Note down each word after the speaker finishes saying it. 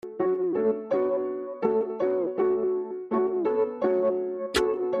What's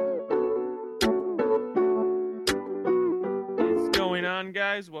going on,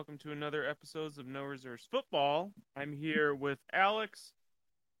 guys? Welcome to another episode of No Reserves Football. I'm here with Alex.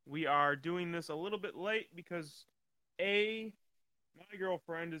 We are doing this a little bit late because A, my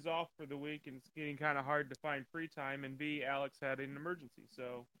girlfriend is off for the week and it's getting kind of hard to find free time, and B, Alex had an emergency.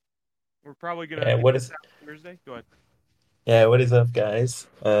 So we're probably going to Yeah, have to what get is this out Thursday. Go ahead. yeah, what is up, guys?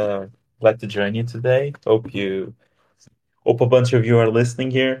 Glad to join you today. Hope a bunch of you are listening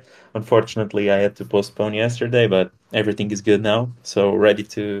here. Unfortunately, I had to postpone yesterday, but everything is good now. So ready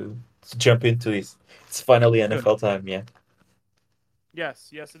to jump into this. It's finally Good. NFL time, yeah. Yes,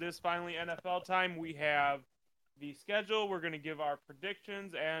 it is finally NFL time. We have the schedule. We're going to give our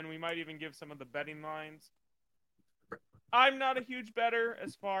predictions, and we might even give some of the betting lines. I'm not a huge bettor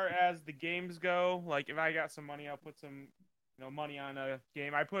as far as the games go. Like if I got some money, I'll put some, money on a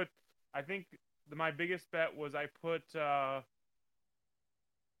game. I think my biggest bet was I put. Oh,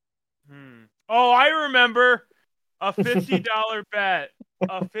 I remember a $50 bet.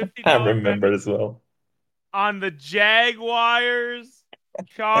 A fifty I dollar bet remember as well. on the Jaguars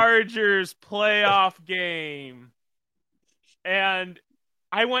Chargers playoff game, and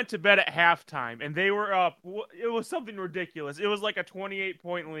I went to bed at halftime, and they were up. It was something ridiculous. It was like a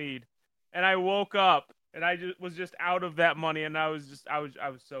 28-point lead, and I woke up, and I was just out of that money, and I was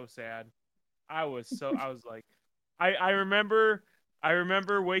so sad. I was like, I remember,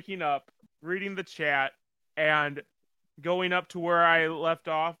 waking up, reading the chat, and going up to where I left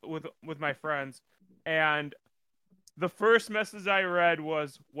off with my friends, and the first message I read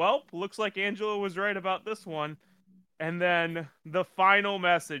was, "Well, looks like Angelo was right about this one." And then the final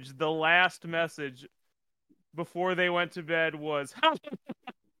message, the last message before they went to bed was,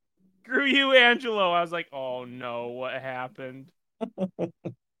 "Screw you, Angelo." I was like, "Oh no, what happened?"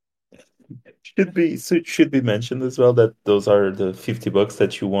 Should be mentioned as well that those are the $50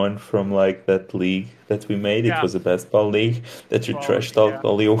 that you won from like that league that we made. It Yeah, was a best ball league that you ball trashed league. Yeah,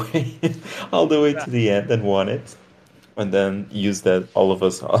 all the way all the way yeah. to the end and won it. And then use that all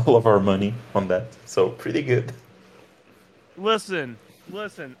of our money on that. So pretty good. Listen.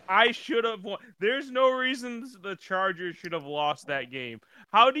 I should have won. There's no reason the Chargers should have lost that game.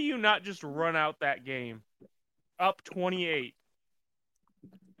 How do you not just run out that game up 28?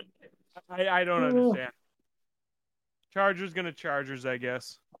 I don't Oh. understand. Chargers gonna Chargers, I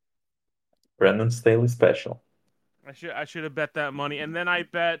guess. Brandon Staley special. I should have bet that money, and then I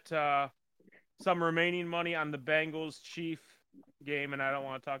bet some remaining money on the Bengals Chief game, and I don't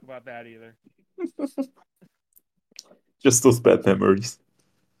want to talk about that either. Just those bad memories.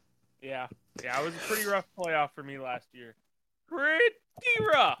 Yeah, yeah, it was a pretty rough playoff for me last year. Pretty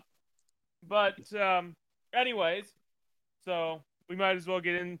rough. But anyways, so we might as well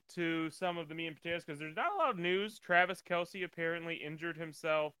get into some of the meat and potatoes because there's not a lot of news. Travis Kelce apparently injured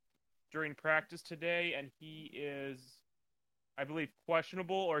himself during practice today, and he is, I believe,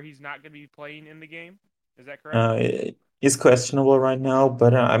 questionable, or he's not going to be playing in the game. Is that correct? It's questionable right now,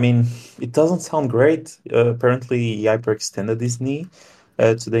 but I mean, it doesn't sound great. Apparently, he hyperextended his knee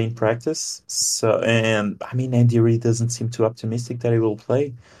today in practice. So, and I mean, Andy Reid doesn't seem too optimistic that he will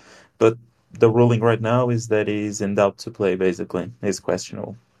play. But the ruling right now is that he's in doubt to play, basically. He's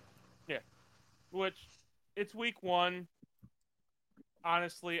questionable. Yeah. Which, it's week one.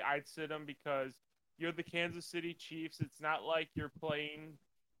 Honestly, I'd sit him because you're the Kansas City Chiefs. It's not like you're playing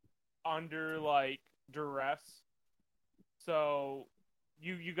under like duress. So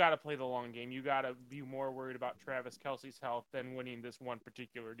you got to play the long game. You got to be more worried about Travis Kelsey's health than winning this one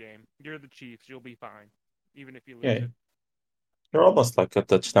particular game. You're the Chiefs. You'll be fine, even if you lose Yeah, it. they're almost like a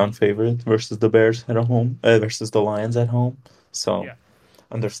touchdown favorite versus the Bears at home, versus the Lions at home. So Yeah.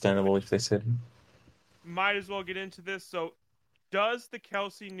 understandable if Which they sit him. might as well get into this. So, does the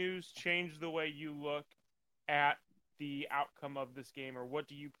Kelsey news change the way you look at the outcome of this game, or what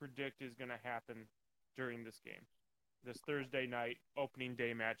do you predict is going to happen during this game? This Thursday night opening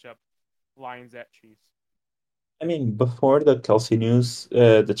day matchup, Lions at Chiefs. I mean, before the Kelsey news,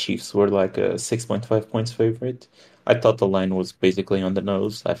 the Chiefs were like a 6.5 points favorite. I thought the line was basically on the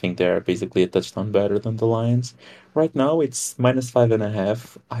nose. I think they're basically a touchdown better than the Lions. Right now, it's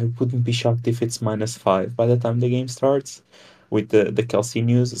 -5.5. I wouldn't be shocked if it's -5 by the time the game starts with the Kelsey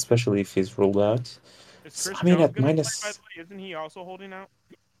news, especially if he's ruled out. Is So, Chris I mean, Jones at going to play, by the minus way? Isn't he also holding out?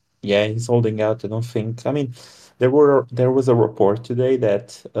 yeah, he's holding out. I don't think. I mean, there was a report today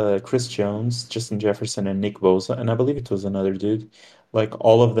that Chris Jones, Justin Jefferson, and Nick Bosa, and I believe it was another dude, like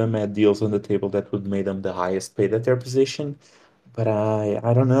all of them had deals on the table that would make them the highest paid at their position. But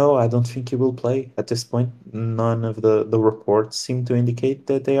I don't know. I don't think he will play at this point. None of the reports seem to indicate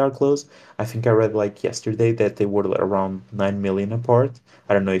that they are close. I think I read like yesterday that they were around 9 million apart.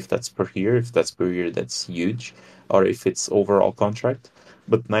 I don't know if that's per year. If that's per year, that's huge, or if it's overall contract.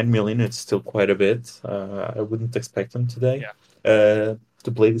 But 9 million, it's still quite a bit. I wouldn't expect him today Yeah.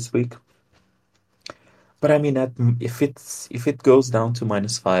 to play this week. But I So mean, if it goes down to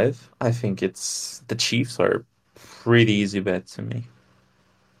 -5, I think it's the Chiefs are pretty easy bet to me.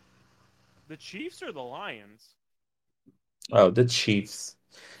 the Chiefs or the Lions? Oh, the Chiefs.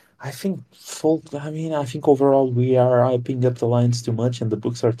 I think overall we are hyping up the Lions too much, and the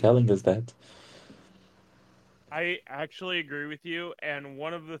books are telling us that. I actually agree with you. And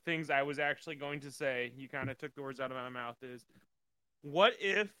one of the things I was actually going to say, you kind of took the words out of my mouth, is what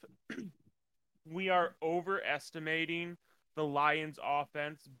if we are overestimating the Lions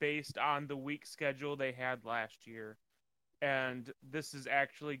offense based on the weak schedule they had last year? And this is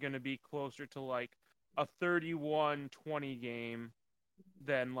actually going to be closer to like a 31-20 game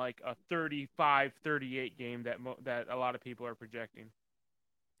than like a 35-38 game that a lot of people are projecting.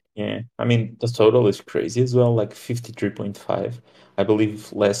 Yeah, I mean, the total is crazy as well, like 53.5. I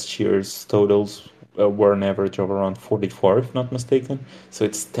believe last year's totals were an average of around 44, if not mistaken. So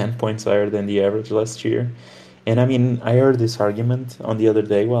it's 10 points higher than the average last year. And I mean, I heard this argument on the other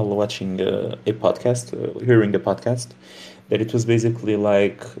day while watching a podcast, hearing a podcast, that it was basically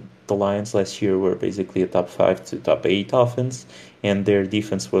like the Lions last year were basically a top 5 to top 8 offense, and their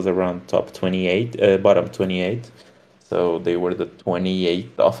defense was around top 28, bottom 28. So they were the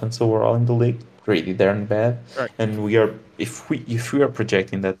 28th offense overall in the league, pretty darn bad. Right. And if we are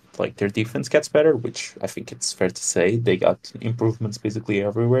projecting that like their defense gets better, which I think it's fair to say, they got improvements basically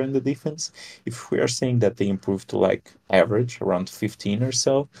everywhere in the defense. If we are saying that they improved to like average around 15 or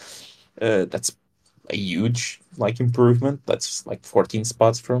so, that's a huge like improvement. That's like 14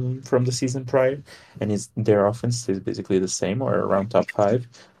 spots from the season prior, and is their offense is basically the same or around top 5.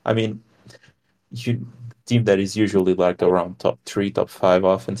 I mean, you team that is usually like around top 3, top 5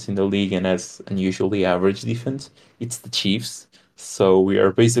 offense in the league and has unusually average defense, it's the Chiefs. So we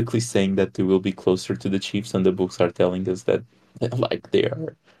are basically saying that they will be closer to the Chiefs, and the books are telling us that like they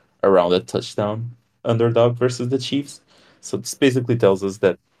are around a touchdown underdog versus the Chiefs. So this basically tells us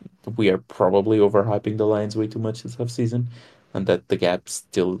that we are probably overhyping the Lions way too much this offseason, and that the gap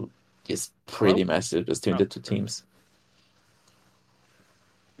still is Hello? pretty massive between Oh, the two perfect. teams.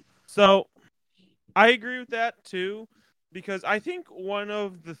 So I agree with that too, because I think one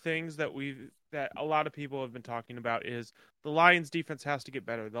of the things that a lot of people have been talking about is the Lions defense has to get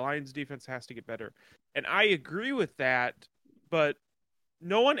better. The Lions defense has to get better. And I agree with that, but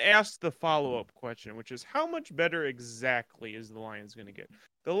no one asked the follow-up question, which is how much better exactly is the Lions going to get?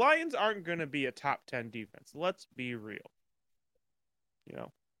 The Lions aren't going to be a top 10 defense. Let's be real, you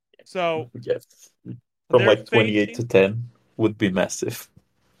know. So, Yes. From they're like 28 facing to 10 would be massive.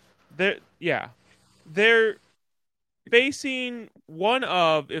 they're yeah, they're facing one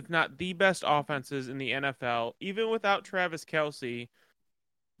of, if not the best offenses in the NFL, even without Travis Kelsey.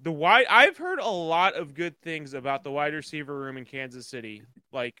 I've heard a lot of good things about the wide receiver room in Kansas City,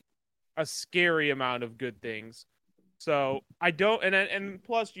 like a scary amount of good things. So I don't, and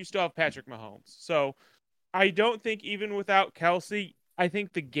plus you still have Patrick Mahomes. So I don't think even without Kelsey, I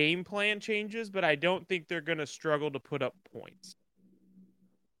think the game plan changes, but I don't think they're going to struggle to put up points.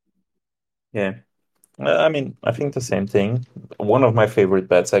 Yeah. I mean, I think the same thing. One of my favorite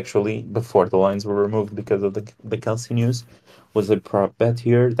bets, actually, before the lines were removed because of the Kelsey news, was a prop bet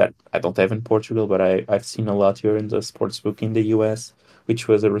here that I don't have in Portugal, but I've seen a lot here in the sportsbook in the US, which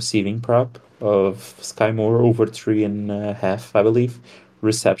was a receiving prop of Sky Moore over 3.5, I believe,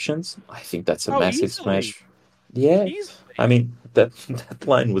 receptions. I think that's a Oh, massive easily, smash. Yeah, I easily. mean that that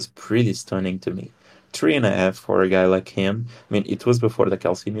line was pretty stunning to me. 3.5 for a guy like him. I mean, it was before the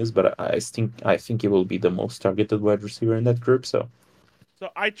Kelsey news, but I think he will be the most targeted wide receiver in that group. So So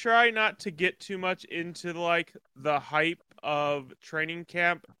I try not to get too much into like the hype of training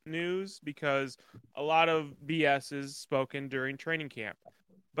camp news because a lot of BS is spoken during training camp.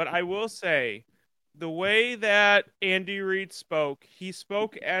 But I will say the way that Andy Reid spoke, he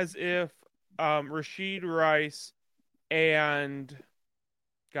spoke as if Rashid Rice and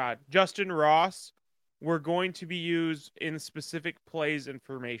Justin Ross were going to be used in specific plays and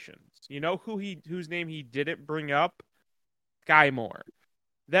formations. You know whose name he didn't bring up? Guy Moore.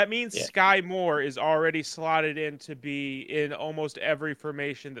 That means yeah, Sky Moore is already slotted in to be in almost every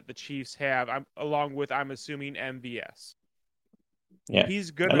formation that the Chiefs have. Along with, I'm assuming, MVS. yeah.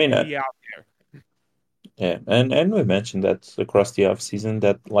 He's I gonna mean, be out there. yeah, and we mentioned that across the offseason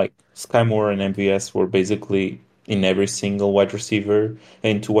that like Sky Moore and MVS were basically in every single wide receiver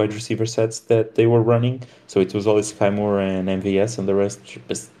and two wide receiver sets that they were running. So it was always Sky Moore and MVS, and the rest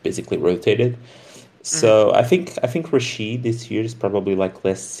basically rotated. Hmm. So I think Rashid this year is probably like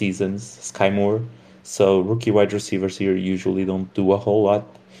less seasons Sky Moore. So rookie wide receivers here usually don't do a whole lot.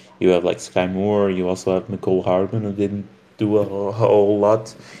 You have like Sky Moore. You also have Nicole Hardman who didn't do a whole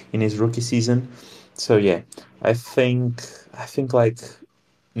lot in his rookie season. So yeah, I think I think like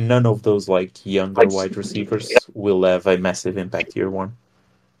none of those like younger wide receivers will have a massive impact year one.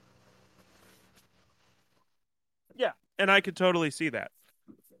 Yeah, and I could totally see that.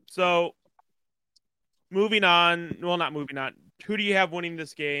 So moving on, well, not moving on. Who do you have winning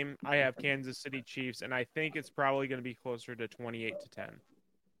this game? I have Kansas City Chiefs, and I think it's probably going to be closer to 28-10.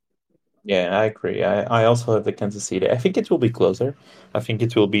 Yeah, I agree. I also have the Kansas City. I think it will be closer. I think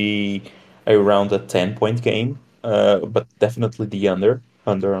it will be around a 10-point game, but definitely the under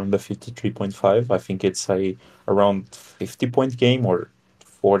on the 53.5. I think it's a around 50-point game or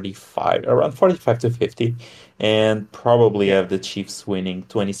 45, around 45 to 50, and probably Yeah. have the Chiefs winning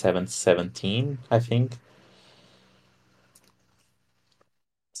 27-17, I think.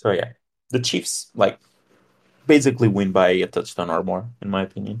 So yeah, the Chiefs like basically win by a touchdown or more, in my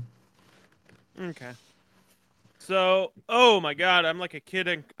opinion. Okay. So, oh my God, I'm like a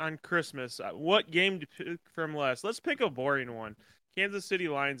kid on Christmas. What game to pick from last? Let's pick a boring one. Kansas City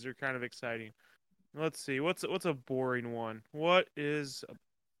Lions are kind of exciting. Let's see. What's a boring one?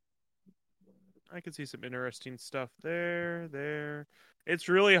 I can see some interesting stuff there. There. It's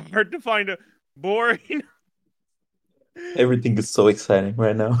really hard to find a boring. Everything is so exciting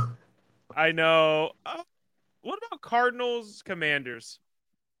right now. I know. What about Cardinals Commanders?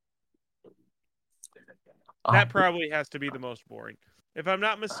 I That probably has to be the most boring. If I'm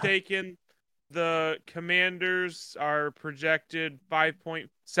not mistaken, the Commanders are projected 5 point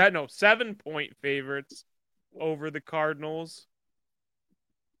set no 7 point favorites over the Cardinals.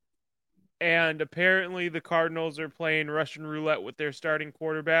 And apparently the Cardinals are playing Russian roulette with their starting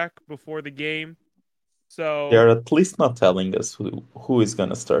quarterback before the game. They're So at least not telling us who is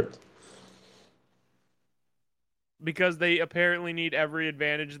gonna start. because they apparently need every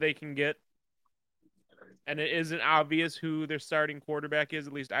advantage they can get, and it isn't obvious who their starting quarterback is,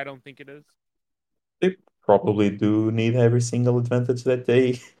 at least I don't think it is. They probably do need every single advantage that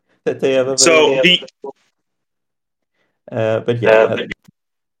they that they have So available. the But yeah,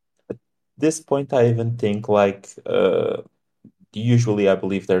 at this point, I even think like usually I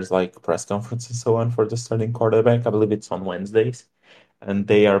believe there's like press conference and so on for the starting quarterback. I believe it's on Wednesdays, and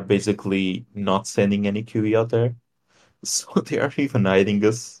they are basically not sending any QE out there, so they are even hiding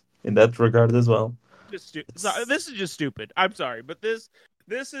us in that regard as well. sorry, It's this is just stupid. I'm sorry, but this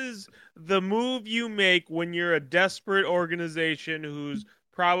is the move you make when you're a desperate organization who's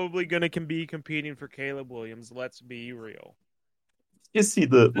probably going to be competing for Caleb Williams. Let's be real. you see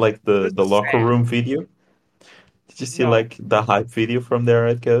the This like the this the is locker sad. room video. Did you see No. like the hype video from their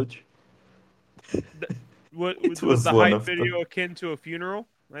head coach? Th- what It was was the one hype of the video akin to a funeral?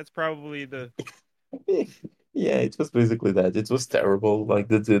 That's probably the yeah, it was basically that. It was terrible. Like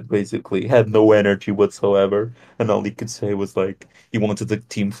the dude basically had no energy whatsoever, and all he could say was like he wanted a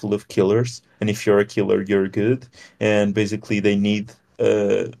team full of killers, and if you're a killer, you're good. And basically, they need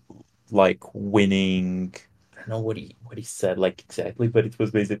like winning. I don't know what he said like exactly, but it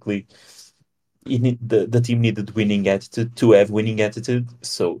was basically the team needed winning attitude to have winning attitude.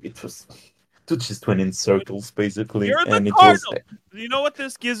 So it was to just win in circles basically, you're the and it was Cardinals. You know what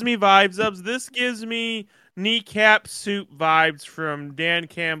this gives me vibes of? This gives me kneecap soup vibes from Dan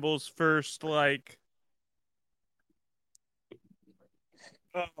Campbell's first oh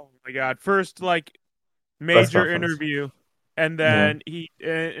my god, first press major conference. interview, and Yeah. then he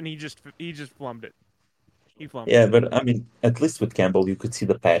just flummed it. He flummed Yeah, it. but I mean, at least with Campbell, you could see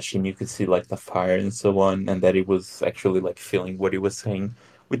the passion, you could see like the fire and so on, and that he was actually like feeling what he was saying.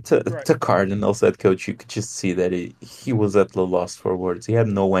 With Right. the Cardinals head coach, you could just see that he was at the loss for words. He had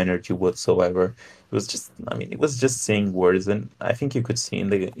no energy whatsoever. It was just, I mean, it was just saying words, and I think you could see in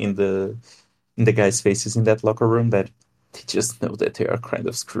the guys' faces in that locker room that they just know that they are kind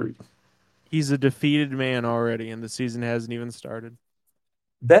of screwed. He's a defeated man already, and the season hasn't even started.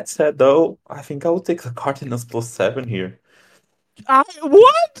 That said, though, I think I would take the Cardinals +7 here.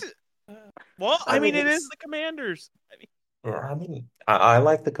 What? Well, I I mean, mean, it is it's the Commanders. yeah, I mean, I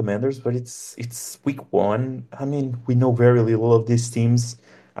like the Commanders, but it's week one. I mean, we know very little of these teams.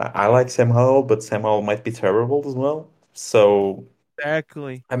 I like Sam Howell, but Sam Howell might be terrible as well. So,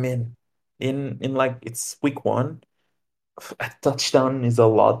 Exactly. I mean, in like it's week one. A touchdown is a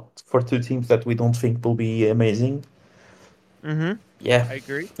lot for two teams that we don't think will be amazing. Mm-hmm. Yeah, I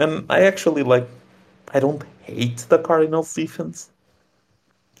agree. and I actually like. I don't. hate the Cardinals defense,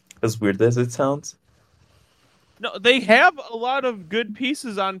 as weird as it sounds. No, they have a lot of good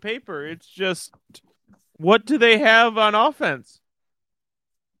pieces on paper. It's just what do they have on offense?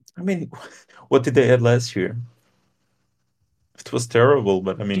 I mean, what did they have last year? It was terrible,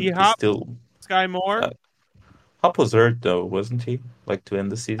 but I D mean, they Hop, still. Sky Moore. Uh, Hop was hurt though, wasn't he? Like to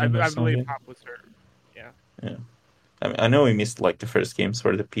end the season or I believe something. Hop was hurt. Yeah. Yeah. I mean, I know he missed like the first games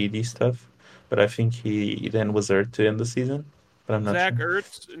for the PD stuff, but I think he then was hurt to end the season. But I'm not Zach sure.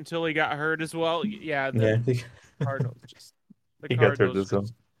 Ertz until he got hurt as well. Yeah, Yeah, Cardinals just the he got hurt Cardinals as well.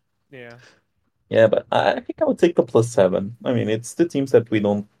 just yeah. Yeah, but I think I would take the +7. I mean, it's the teams that we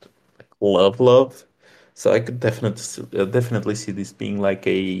don't love. So I could definitely see this being like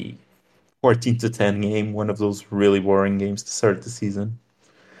a 14 to 10 game, one of those really boring games to start the season.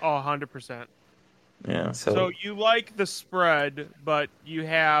 Oh, 100%. Yeah, So so you like the spread, but you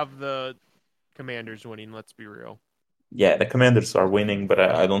have the Commanders winning, let's be real. yeah, the Commanders are winning, but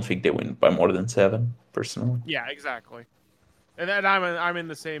I don't think they win by more than 7, personally. Yeah, exactly. And then I'm in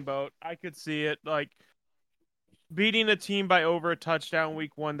the same boat. I could see it like beating a team by over a touchdown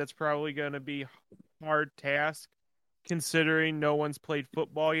week 1. That's probably going to be hard task considering no one's played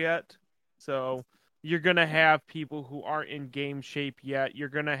football yet. So you're going to have people who aren't in game shape yet. You're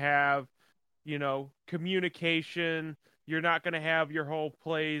going to have, communication. You're not going to have your whole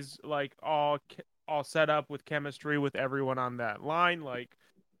plays like all set up with chemistry with everyone on that line. Like,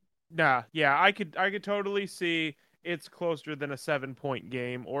 nah, yeah, I could totally see it's closer than a 7 point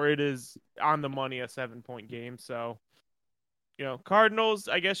game, or it is on the money a 7 point game. So, Cardinals,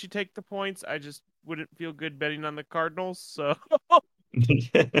 I guess you take the points. I just wouldn't feel good betting on the Cardinals. So,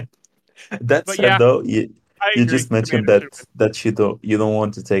 That but said, yeah, though, I you agree. just mentioned Commanders should win. that you don't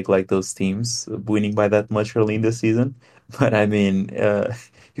want to take like those teams winning by that much early in the season. But I mean,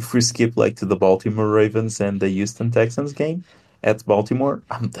 if we skip like to the Baltimore Ravens and the Houston Texans game at Baltimore,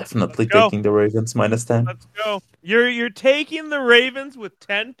 I'm Let's definitely go. taking the Ravens -10. Let's go. You're taking the Ravens with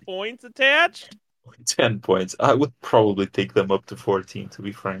 10 points attached? 10 points. I would probably take them up to 14, to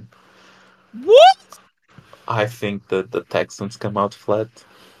be frank. What? I think that the Texans come out flat.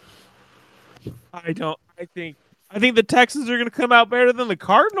 I don't I think the Texans are going to come out better than the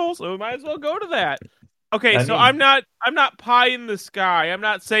Cardinals, so we might as well go to that. Okay, I so mean, I'm not pie in the sky. I'm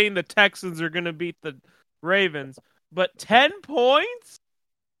not saying the Texans are going to beat the Ravens, but 10 points?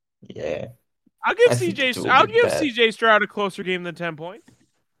 yeah, I'll give I think CJ it will I'll be give bad. CJ Stroud a closer game than 10 points.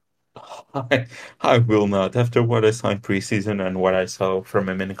 I, I will not. After what I saw in preseason and what I saw from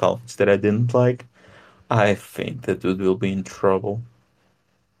him in college that I didn't like, I think that dude will be in trouble.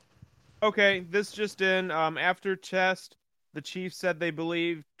 Okay, this just in. After test, the Chiefs said they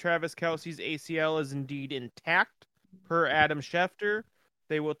believe Travis Kelce's ACL is indeed intact, per Adam Schefter.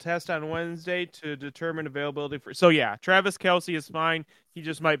 They will test on Wednesday to determine availability for. So yeah, Travis Kelce is fine. He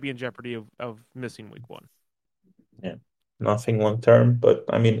just might be in jeopardy of missing week 1. Yeah, nothing long term, but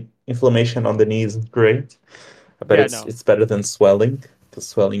I mean, inflammation on the knee is great, but Yeah, it's no, it's better than swelling. The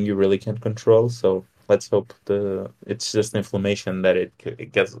swelling you really can't control. So let's hope the it's just inflammation that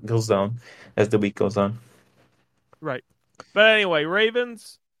it goes down as the week goes on. right. But anyway,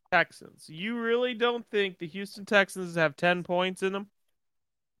 Ravens, Texans. You really don't think the Houston Texans have 10 points in them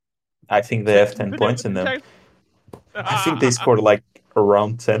I think they to have 10 keep it in points with in the them. Texans? I think they scored like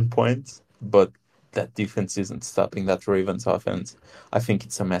around 10 points, but that defense isn't stopping that Ravens offense. I think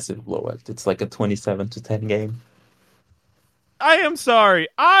it's a massive blowout. It's like a 27 to 10 game. I am sorry.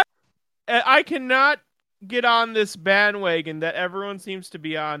 I cannot get on this bandwagon that everyone seems to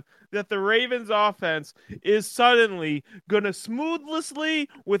be on that the Ravens offense is suddenly going to smoothly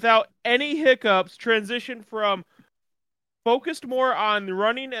without any hiccups transition from focused more on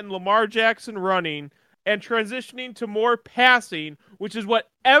running and Lamar Jackson running and transitioning to more passing, which is what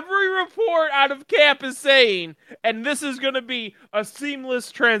every report out of camp is saying. And this is going to be a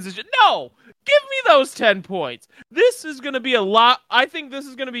seamless transition. No, give me those 10 points. This is going to be a lot. I think this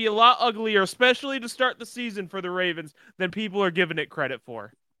is going to be a lot uglier, especially to start the season for the Ravens, than people are giving it credit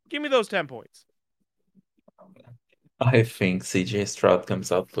for. Give me those 10 points. I think CJ Stroud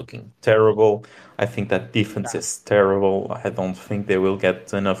comes out looking terrible. I think that defense is terrible. I don't think they will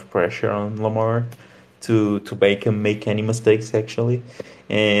get enough pressure on Lamar to make him make any mistakes actually.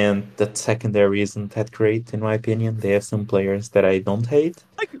 And that secondary isn't that great in my opinion. They have some players that I don't hate,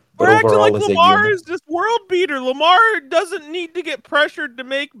 Like, but we're acting overall like as a Lamar unit, is this world beater. Lamar doesn't need to get pressured to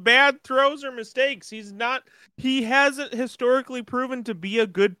make bad throws or mistakes. He hasn't historically proven to be a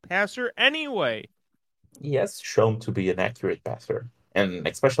good passer anyway. he has shown to be an accurate passer, and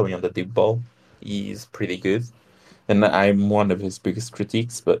especially on the deep ball, he's pretty good. And I'm one of his biggest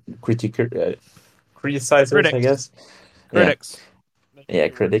critiques, but criticizers, I Critics. guess. Yeah, Critics. That's a yeah,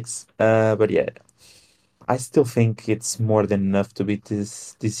 good word. critics. But yeah, I still think it's more than enough to beat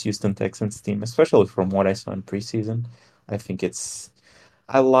this Houston Texans team, especially from what I saw in preseason. I think it's.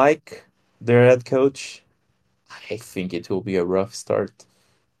 I like their head coach. I think it will be a rough start.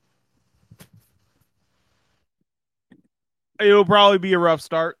 It'll probably be a rough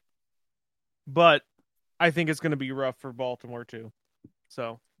start, but I think it's going to be rough for Baltimore too.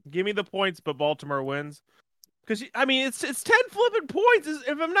 So give me the points, but Baltimore wins. Because I mean, it's 10 flipping points.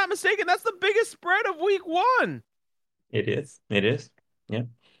 If I'm not mistaken, that's the biggest spread of Week 1, It is. It is. Yeah.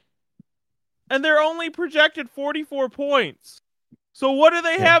 and they're only projected 44 points. So what are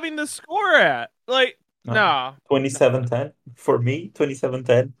they Yeah. having the score at? Like, Uh, nah, nah, 27-10 for me.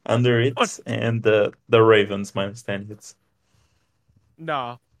 27-10 under it, and the Ravens -10 hits.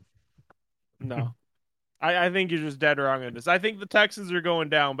 nah, no. I think you're just dead wrong on this. I think the Texans are going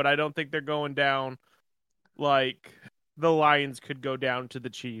down, but I don't think they're going down like the Lions could go down to the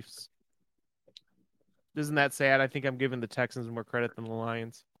Chiefs. Isn't that sad? I think I'm giving the Texans more credit than the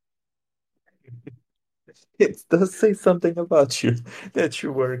Lions. It does say something about you that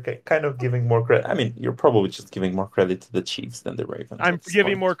you were kind of giving more credit. I mean, you're probably just giving more credit to the Chiefs than the Ravens I'm at this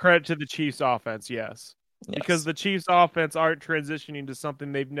giving point. more credit to the Chiefs offense, yes. Because Yes. the Chiefs offense aren't transitioning to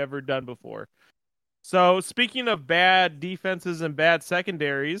something they've never done before. So, speaking of bad defenses and bad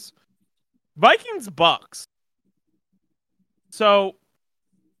secondaries, Vikings Bucks. So,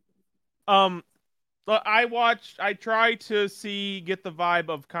 um I try to get the vibe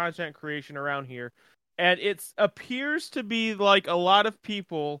of content creation around here, and it appears to be like a lot of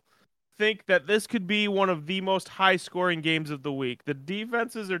people think that this could be one of the most high scoring games of the week. The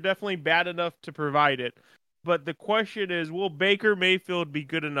defenses are definitely bad enough to provide it, but the question is, will Baker Mayfield be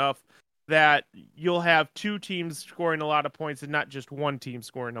good enough that you'll have two teams scoring a lot of points and not just one team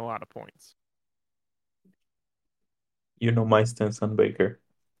scoring a lot of points? You know my stance on Baker.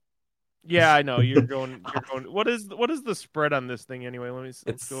 Yeah, I know. You're going. What is the spread on this thing anyway? It's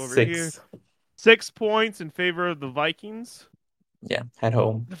Let's go over here. 6. 6 points in favor of the Vikings. Yeah, at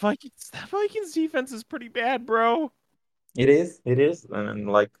home. The Vikings defense is pretty bad, bro. It is. It is.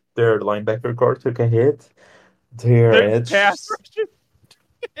 And like their linebacker core took a hit. Their Their edge, pass rush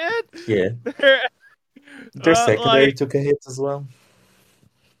is bad. yeah. They're, Their secondary like took a hit as well.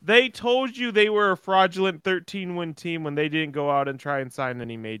 they told you they were a fraudulent 13-win team when they didn't go out and try and sign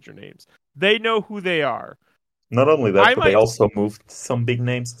any major names. They know who they are. Not only that, I but they might also moved some big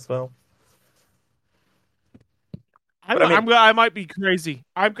names as well. But I mean, I might be crazy.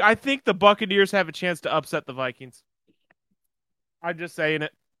 I think the Buccaneers have a chance to upset the Vikings. I'm just saying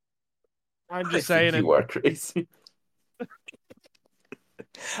it. I'm I just think saying it. you are crazy.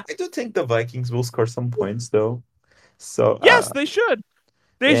 I do think the Vikings will score some points though. So, Yes, they should.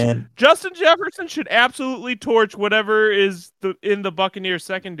 and Justin Jefferson should absolutely torch whatever is in the Buccaneers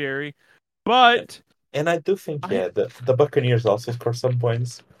secondary. But and I do think, I yeah, the Buccaneers also score some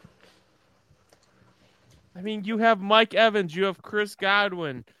points. I mean, you have Mike Evans, you have Chris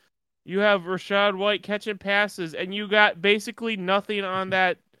Godwin, you have Rashad White catching passes, and you got basically nothing on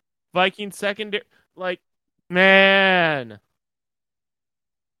that Viking secondary. Like, man,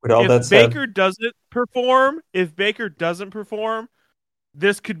 With all that said, If Baker doesn't perform,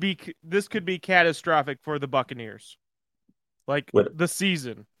 this could be catastrophic for the Buccaneers. Like with the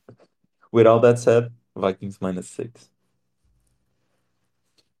season. with all that said, Vikings -6.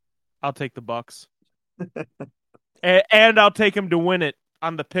 I'll take the Bucks. And I'll take him to win it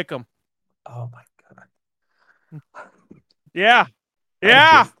on the pick 'em. Oh my God. Yeah. I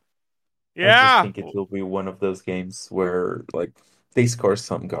Yeah. just I just Yeah. think it will be one of those games where like they score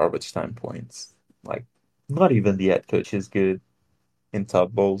some garbage time points. Like not even the head coach is good in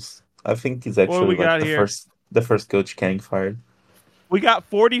top bowls. I think he's What do actually we like got here? the first coach getting fired. We got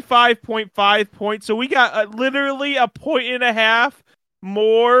 45.5 points. So we got literally a point and a half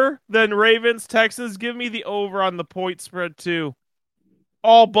more than Ravens Texans. Give me the over on the point spread too.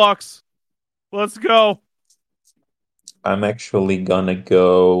 All Bucks. Let's go. I'm actually gonna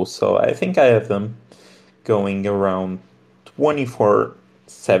go, so I think I have them going around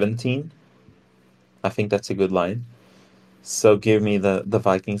 24-17. I think that's a good line. So give me the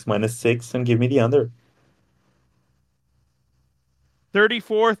Vikings -6 and give me the under.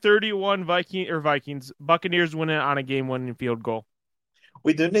 34-31 Vikings. Buccaneers winning on a game-winning field goal.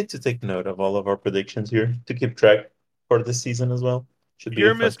 We do need to take note of all of our predictions here to keep track for the season as well. Should be a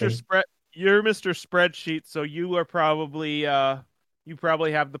You're fun Mr. thing. Spread. You're Mr. Spreadsheet, so you probably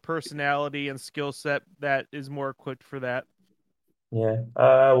have the personality and skill set that is more equipped for that. Yeah,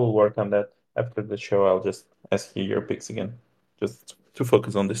 I will work on that after the show. I'll just ask you your picks again, just to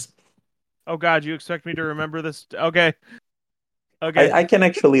focus on this. Oh God, you expect me to remember this? Okay, I okay, I can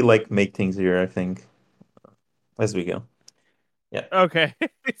actually like make things here, I think, as we go. Yeah, okay.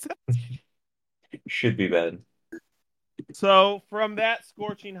 should be bad. So from that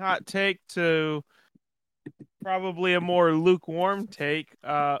scorching hot take to probably a more lukewarm take.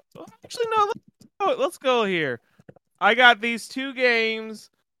 Actually, no. Let's go here. I got these two games.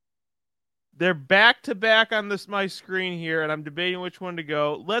 They're back to back on this my screen here, and I'm debating which one to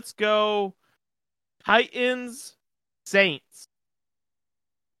go. Let's go Titans Saints.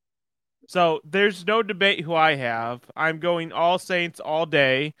 So there's no debate who I have. I'm going all Saints all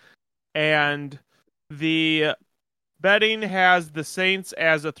day, and the betting has the Saints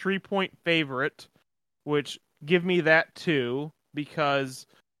as a 3-point favorite, which give me that too because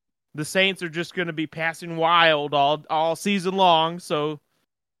the Saints are just going to be passing wild all season long. So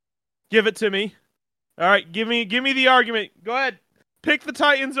give it to me. All right, give me the argument. Go ahead. Pick the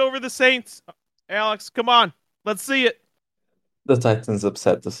Titans over the Saints. Alex, come on. Let's see it. The Titans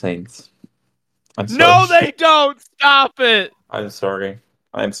upset the Saints. I'm sorry. No, they don't. Stop it. I'm sorry.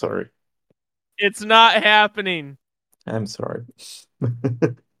 I'm sorry. It's not happening. I'm sorry.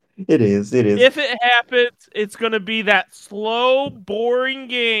 It is. It is. If it happens, it's going to be that slow, boring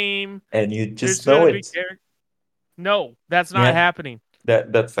game. And you There's just going know to be it. no, that's not Yeah, happening.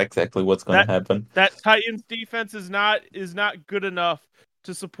 that's exactly what's gonna That happen. that Titans defense is not good enough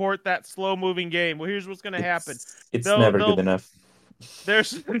to support that slow moving game. Well, here's what's going to happen. It's They'll never good they'll enough.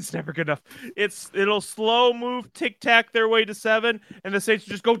 there's it's never good enough. It'll slow move tic tac their way to 7, and the Saints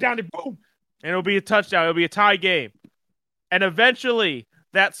will just go down and boom, and it'll be a touchdown. It'll be a tie game, and eventually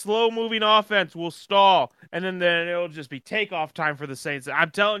that slow moving offense will stall, and then it'll just be takeoff time for the Saints. I'm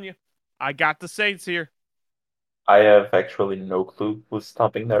telling you, I got the Saints here. I have actually no clue who's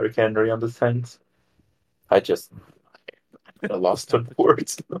stopping Derrick Henry on the Saints. I just I lost on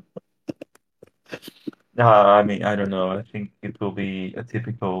words. I mean, I don't know. I think it will be a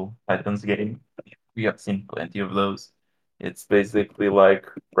typical Titans game. We have seen plenty of those. It's basically like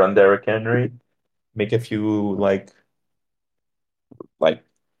run Derrick Henry, make a few like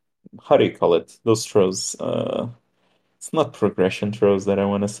how do you call it? Those throws. It's not progression throws that I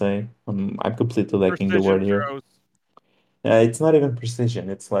want to say. I'm completely lacking the word Precision here. throws It's not even precision.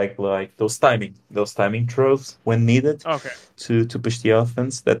 It's like those timing throws when needed okay to push the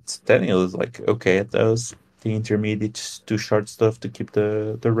offense. That Daniel is like okay at those. The intermediate to short stuff to keep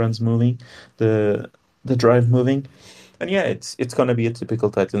the runs moving, the the drive moving. And yeah, it's gonna be a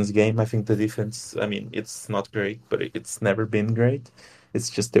typical Titans game. I think the defense, I mean, it's not great, but it's never been great. It's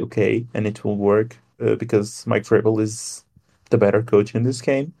just okay, and it will work because Mike Vrabel is the better coach in this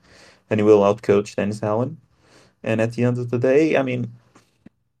game, and he will outcoach Dennis Allen. And at the end of the day, I mean,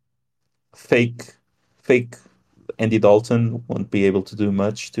 fake, fake Andy Dalton won't be able to do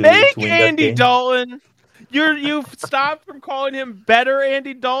much to fake win that Andy game. Dalton. You've stopped from calling him better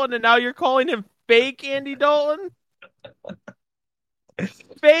Andy Dalton, and now you're calling him fake Andy Dalton. That's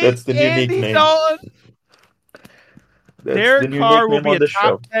Fake the new Andy nickname. Dalton. That's the Derek new Carr will nickname be on a the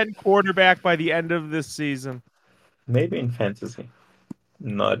top show. 10 quarterback by the end of this season. Maybe in fantasy,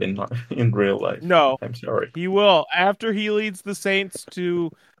 not in real life. No, I'm sorry. he will after he leads the Saints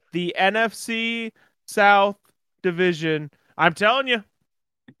to the NFC South division. I'm telling you,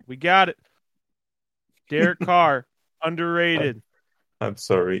 we got it. Derek Carr, underrated. I'm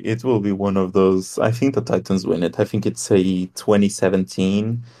sorry. It will be one of those. I think the Titans win it. I think it's a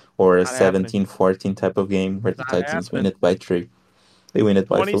 2017 or a Not happening. 17-14 type of game where the Not Titans win happening. it by 3. They win it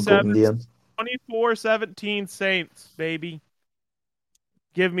by field goal 27, in the end. 24-17 Saints, baby.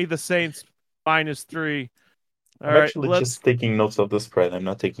 Give me the Saints -3. All I'm right, actually let's. just taking notes of the spread. I'm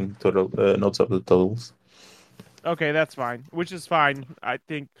not taking total notes of the totals. Okay, that's fine. Which is fine. I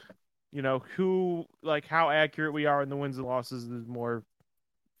think who like how accurate we are in the wins and losses is more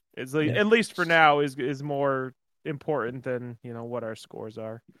is Yeah. at least for now is more important than what our scores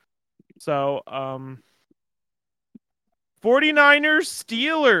are. So 49ers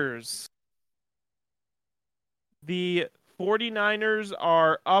Steelers. The 49ers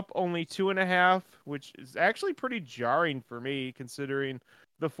are up only 2.5, which is actually pretty jarring for me considering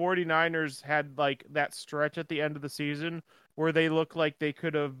the 49ers had like that stretch at the end of the season where they looked like they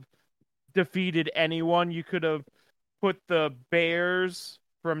could have defeated anyone. You could have put the Bears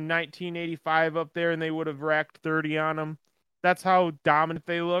from 1985 up there and they would have racked 30 on them. That's how dominant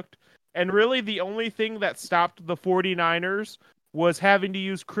they looked. And really, the only thing that stopped the 49ers was having to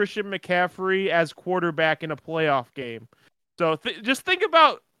use Christian McCaffrey as quarterback in a playoff game. So just think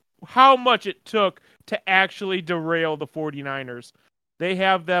about how much it took to actually derail the 49ers. They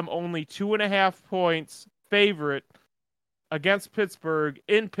have them only 2.5 points favorite against Pittsburgh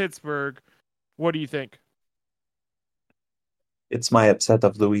in Pittsburgh. What do you think? It's my upset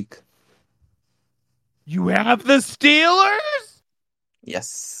of the week. You have the Steelers?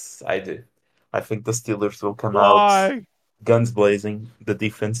 Yes, I do. I think the Steelers will come out Why? guns blazing. The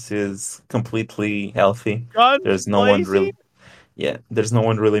defense is completely healthy. Guns There's no one blazing? really, yeah, there's no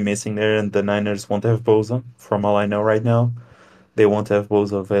one really missing there, and the Niners won't have Bosa, from all I know right now. They won't have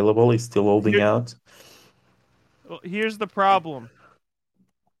Bosa available. He's still holding Here, out. well, here's the problem.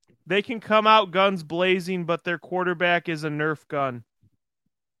 They can come out guns blazing, but their quarterback is a Nerf gun.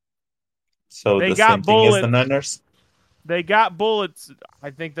 So They the same got thing as the bullets. Niners. They got bullets.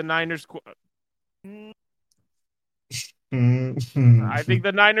 I think the Niners. I think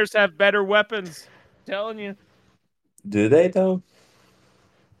the Niners have better weapons. I'm telling you. Do they though?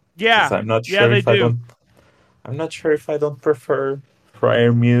 Because Yeah, yeah, they do. I'm not sure if I don't prefer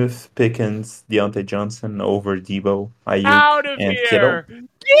Fryermuth, Pickens, Deontay Johnson over Debo, Ayuk, Out of and Kittle. here!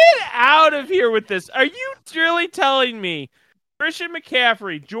 Get out of here with this. Are you really telling me Christian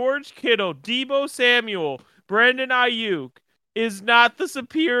McCaffrey, George Kittle, Debo Samuel, Brandon Ayuk is not the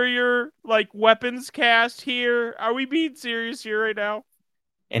superior weapons cast here? Are we being serious here right now?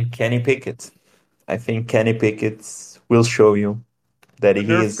 And Kenny Pickett. I think Kenny Pickett will show you that The he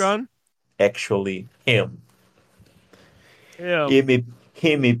Nerf is gun? actually him. Him.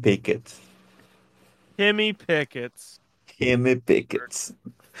 Himmy Pickett. Timmy Pickett's. Himmy Pickett.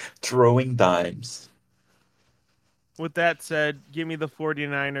 Throwing dimes. With that said, give me the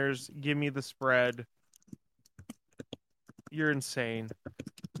 49ers. Give me the spread. You're insane.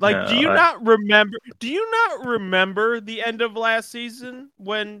 Like, No, I, do you not remember the end of last season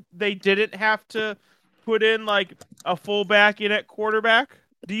when they didn't have to put in a fullback in at quarterback?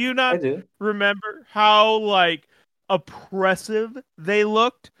 Do you I not do. remember how oppressive they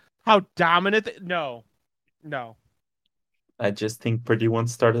looked? How dominant no. No. I just think Purdy won't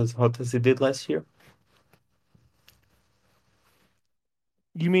start as hot as he did last year.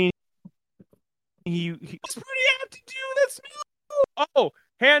 You mean he's pretty apt to do this? Oh,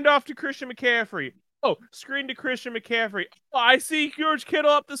 hand off to Christian McCaffrey. Oh, screen to Christian McCaffrey. Oh, I see George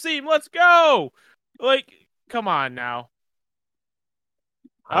Kittle up the seam. Let's go. Come on now.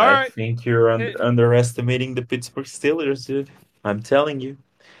 All I right. think you're Eh, underestimating the Pittsburgh Steelers, dude. I'm telling you.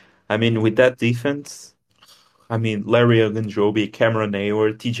 I mean, with that defense, I mean, Larry Ogunjobi, Cameron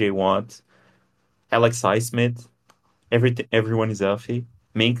Hayward, TJ Watt, Alex Highsmith, everyone is healthy.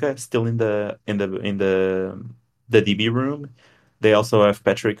 Minka still in the DB room. They also have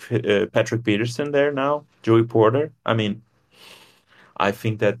Patrick Peterson there now, Joey Porter. I mean, I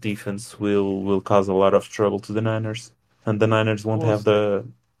think that defense will cause a lot of trouble to the Niners, and the Niners won't we'll have see.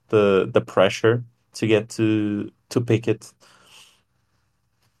 the pressure to get to pick it.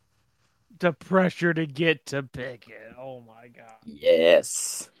 The pressure to get to pick it. Oh my god.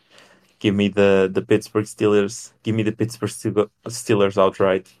 Yes. Give me the Pittsburgh Steelers. Give me the Pittsburgh Steelers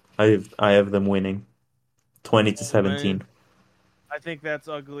outright. I have them winning 20 to Oh 17. man. I think that's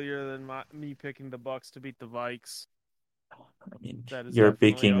uglier than me picking the Bucks to beat the Vikes. I mean, That is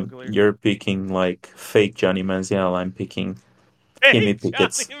definitely uglier. you're picking like fake Johnny Manziel. I'm picking Hey, Kimmy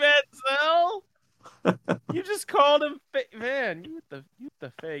Johnny Pickett's. Manziel. You just called him fake. Man, you with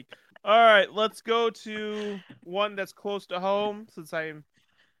the fake. All right, let's go to one that's close to home since I'm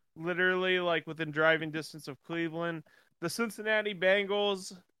literally within driving distance of Cleveland. The Cincinnati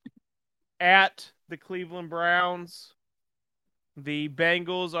Bengals at the Cleveland Browns. The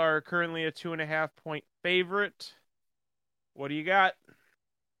Bengals are currently a 2.5 point favorite. What do you got?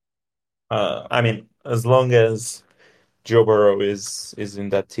 I mean, as long as Joe Burrow is in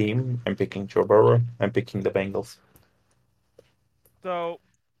that team, I'm picking Joe Burrow. I'm picking the Bengals. So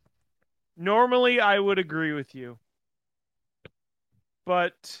normally I would agree with you,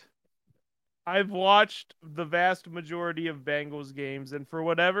 but I've watched the vast majority of Bengals games, and for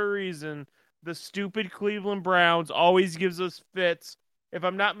whatever reason, the stupid Cleveland Browns always gives us fits. If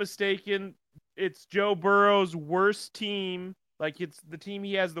I'm not mistaken, it's Joe Burrow's worst team. It's the team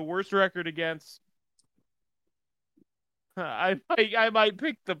he has the worst record against. I might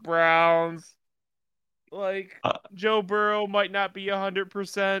pick the Browns. Uh, Joe Burrow might not be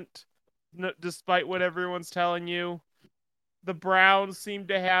 100%, despite what everyone's telling you. The Browns seem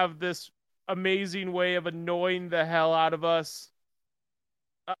to have this amazing way of annoying the hell out of us.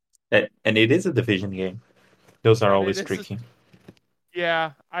 Uh, and it is a division game. Those are and it always is, tricky.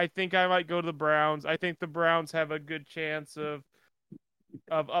 yeah, I think I might go to the Browns. I think the Browns have a good chance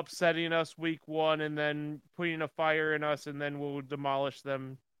of upsetting us week one and then putting a fire in us, and then we'll demolish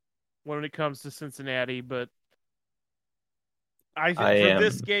them when it comes to Cincinnati. But I for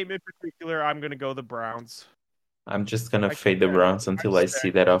this am game in particular, I'm going to go the Browns. I'm just gonna I fade the can't. Browns I'm until I see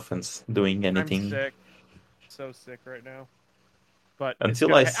sick. that offense doing I'm anything. sick. So sick right now. But it's Until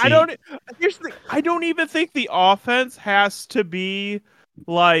gonna. I I see, don't. Here's the thing. I don't even think the offense has to be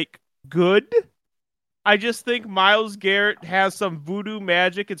like good. I just think Miles Garrett has some voodoo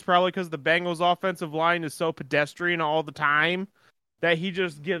magic. It's probably because the Bengals' offensive line is so pedestrian all the time that he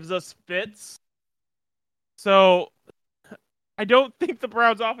just gives us fits. So I don't think the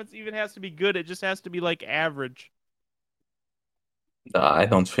Browns' offense even has to be good. It just has to be like average. I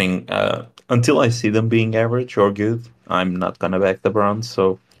don't think until I see them being average or good, I'm not gonna back the Browns.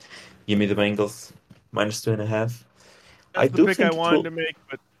 So give me the Bengals -2.5. I That's the do pick I think it wanted will. to make,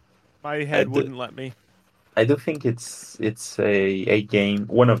 but my I head do. wouldn't let me. I do think it's a game,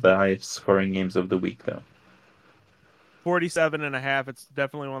 one of the highest scoring games of the week, though. 47.5. It's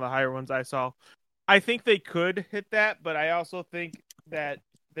definitely one of the higher ones I saw. I think they could hit that, but I also think that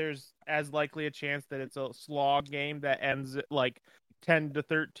there's as likely a chance that it's a slog game that ends at like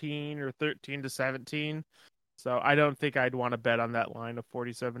 10-13 or 13-17. So I don't think I'd want to bet on that line of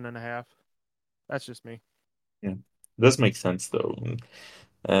 47.5. That's just me. Yeah, does make sense though.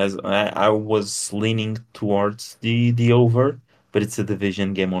 As I was leaning towards the over, but it's a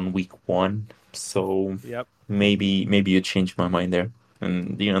division game on week one, so Yep. maybe you changed my mind there,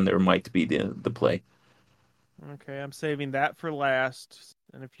 and the under might be the play. Okay, I'm saving that for last.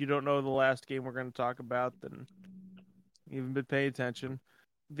 And if you don't know the last game we're going to talk about, then you haven't been paying attention.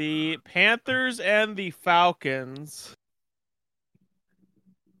 The Panthers and the Falcons.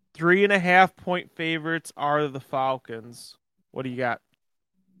 3.5 point favorites are the Falcons. What do you got?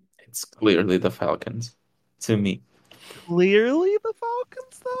 It's clearly the Falcons to me. Clearly the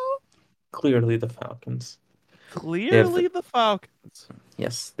Falcons, though? Clearly the Falcons. They have Clearly the Falcons.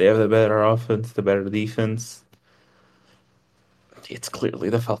 yes, they have the better offense, the better defense. It's clearly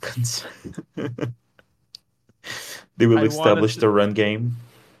the Falcons. They will I want establish to. the run game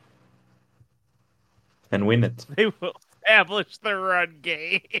and win it. They will establish the run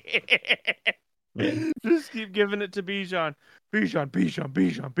game. Yeah. Just keep giving it to Bijan. Bijan, Bijan,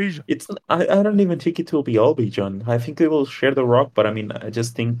 Bijan, Bijan. I don't even think it will be all John. I think they will share the rock, but I mean I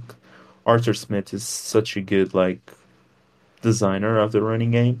just think Arthur Smith is such a good like designer of the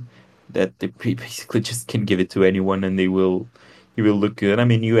running game that they basically just can give it to anyone and he will look good. I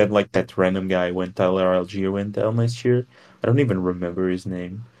mean you had like that random guy when Tyler Algier went down last year. I don't even remember his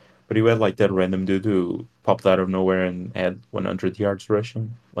name. But you had like that random dude who popped out of nowhere and had 100 yards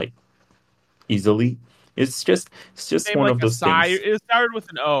rushing, like easily. It's just Name one like of a those Cy. things. It started with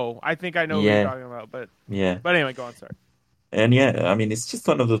an O. I think I know who you're Yeah, talking about, but yeah. anyway, go on. Sorry. And yeah, I mean, it's just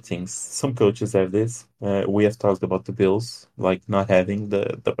one of the things. Some coaches have this. We have talked about the Bills, like not having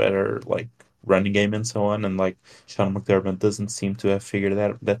the better like running game and so on, and like Sean McDermott doesn't seem to have figured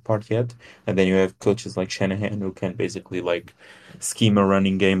that part yet. And then you have coaches like Shanahan who can basically like scheme a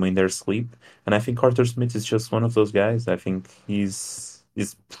running game in their sleep. And I think Arthur Smith is just one of those guys. I think he's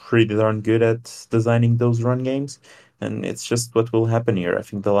pretty darn good at designing those run games, and it's just what will happen here. I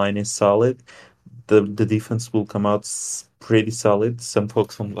think the line is solid. The defense will come out pretty solid. Some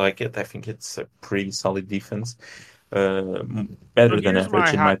folks don't like it. I think it's a pretty solid defense, So better than here's my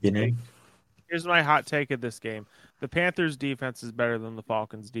average in my hot take. opinion. Here's my hot take of this game. The Panthers defense is better than the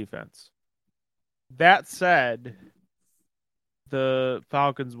Falcons defense. That said, the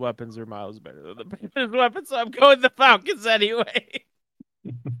Falcons weapons are miles better than the Panthers weapons, so I'm going the Falcons anyway.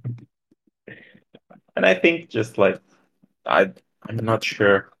 And I think just like I, I'm not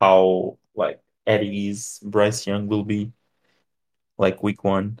sure how like at ease Bryce Young will be like week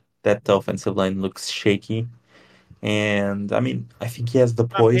one. That offensive line looks shaky, and I mean I think he has the On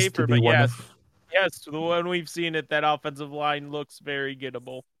poise to paper, be but one yes. of. Yes, the one we've seen it, that offensive line looks very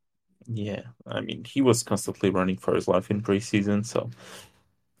gettable. Yeah, I mean he was constantly running for his life in preseason, so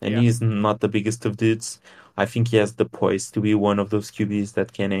and Yeah. he's not the biggest of dudes. I think he has the poise to be one of those QBs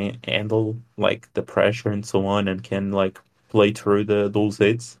that can handle like the pressure and so on, and can like play through the those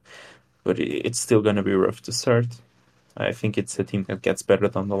hits. But it's still gonna be rough to start. I think it's a team that gets better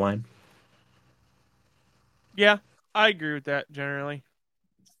down the line. Yeah, I agree with that generally.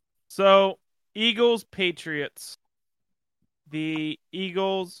 So, Eagles, Patriots. The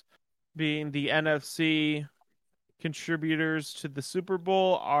Eagles, being the NFC contributors to the Super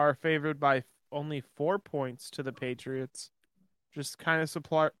Bowl, are favored by only 4 points to the Patriots. Just kind of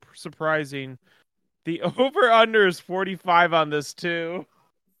surprising. The over under is 45 on this, too.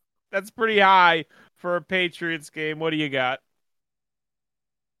 That's pretty high for a Patriots game. What do you got?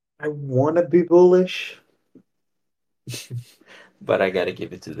 I wanna be bullish, but I gotta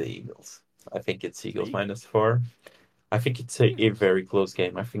give it to the Eagles. I think it's Eagles The -4. I think it's a Eagles. very close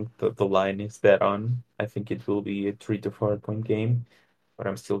game. I think the line is dead on. I think it will be a 3 to 4 point game, but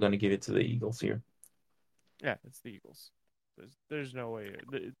I'm still gonna give it to the Eagles here. Yeah, it's the Eagles. There's no way.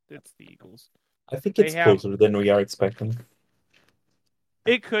 It's the Eagles. I think They it's have. closer than we are expecting.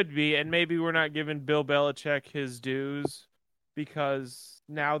 It could be, and maybe we're not giving Bill Belichick his dues because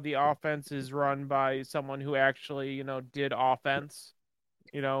now the offense is run by someone who actually, did offense,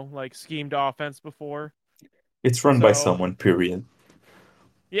 like schemed offense before. It's run by So, someone, period.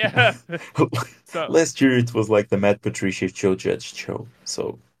 yeah. So, Last year it was like the Matt Patricia Joe Judge show.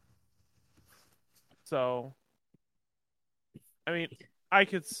 So so I mean, I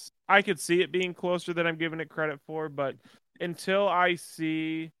could see it being closer than I'm giving it credit for, but until I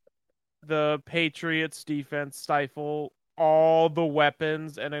see the Patriots defense stifle all the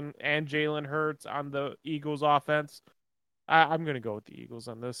weapons and Jalen Hurts on the Eagles offense, I'm gonna go with the Eagles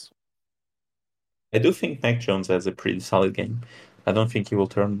on this. I do think Mac Jones has a pretty solid game. I don't think he will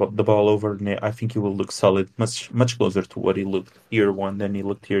turn the ball over. I think he will look solid, much closer to what he looked year one than he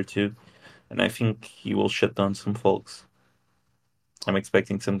looked year two. And I think he will shut down some folks. I'm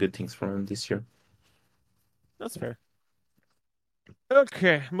expecting some good things from him this year. That's fair.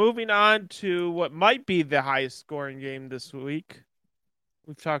 Okay, moving on to what might be the highest scoring game this week.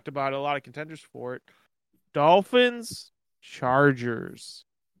 We've talked about a lot of contenders for it. Dolphins, Chargers.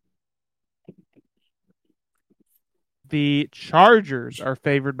 The Chargers are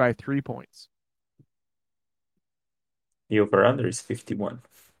favored by 3 points. The over under is 51.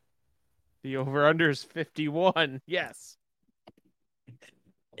 The over under is 51. Yes.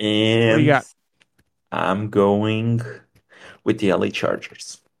 What do you And got? I'm going with the LA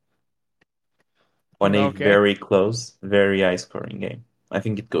Chargers on a Okay. very close, very high scoring game. I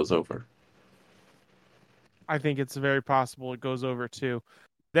think it goes over. I think it's very possible it goes over too.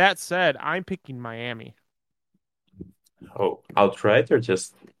 That said, I'm picking Miami. Oh, outright or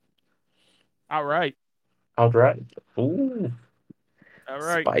just Outright. outright? Ooh,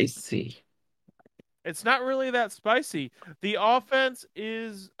 Outright. spicy. It's not really that spicy. The offense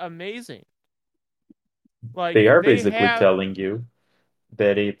is amazing. They Like are they basically have, telling you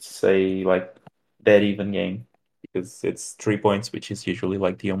that it's a like dead even game because it's 3 points, which is usually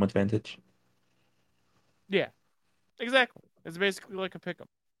like the home advantage. yeah, exactly. It's basically like a pickup.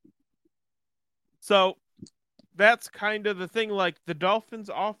 So that's kind of the thing. Like the Dolphins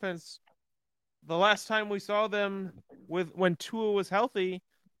offense, the last time we saw them with when Tua was healthy,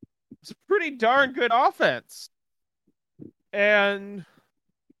 it's a pretty darn good offense. And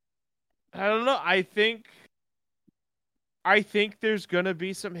I don't know. I think there's gonna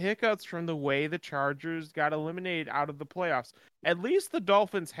be some hiccups from the way the Chargers got eliminated out of the playoffs. At least the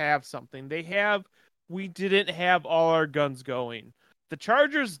Dolphins have something. We didn't have all our guns going. The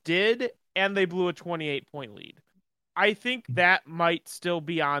Chargers did, and they blew a 28-point lead. I think that might still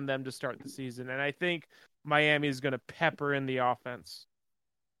be on them to start the season, and I think Miami is gonna pepper in the offense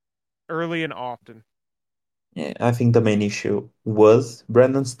early and often. Yeah, I think the main issue was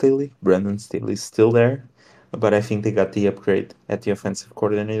Brandon Staley. Brandon Staley is still there, but I think they got the upgrade at the offensive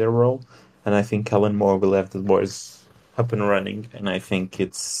coordinator role, and I think Kellen Moore will have the boys up and running, and I think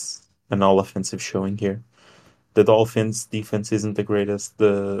it's an all offensive showing here. The Dolphins defense isn't the greatest.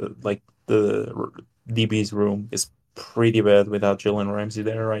 The DB's room is pretty bad without Jalen Ramsey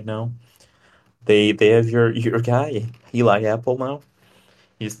there right now. They have your guy Eli Apple now.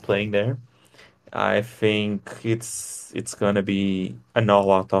 He's playing there. I think it's gonna be an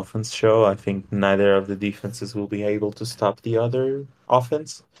all-out offense show. I think neither of the defenses will be able to stop the other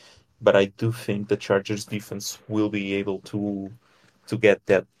offense, but I do think the Chargers defense will be able to get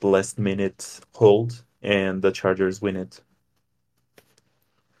that last minute hold and the Chargers win it.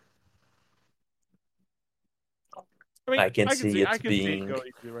 I mean, I can I can see see I it can see it being,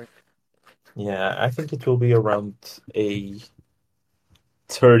 going either way. yeah, I think it will be around a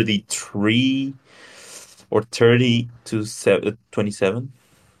 33 or 30 to 27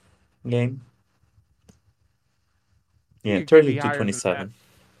 game. I Yeah, think it could 30 be to higher than that. 27.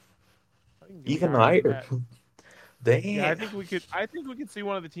 I think it could be Even higher than higher. that. Yeah, I Damn. think we could. I think we could see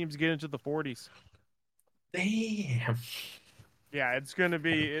one of the teams get into the 40s. Damn. Yeah, it's gonna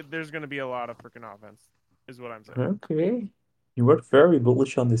be. There's gonna be a lot of freaking offense, is what I'm saying. Okay. You were very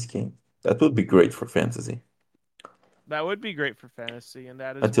bullish on this game. That would be great for fantasy. That would be great for fantasy, and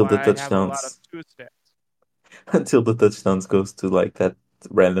that is Until the why I have a lot of touchdowns two stats. until the touchdowns goes to like that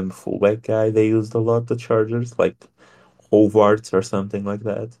random fullback guy they used a lot, the Chargers, like Hovarts or something like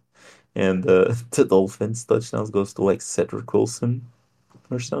that. And the Dolphins touchdowns goes to like Cedric Wilson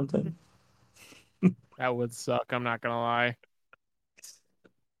or something. That would suck. I'm not gonna lie.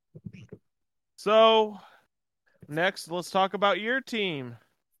 So Next, let's talk about your team.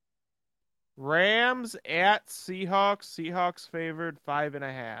 Rams at Seahawks. Seahawks favored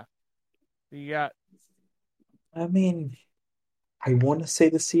 5.5. You got, I mean, I want to say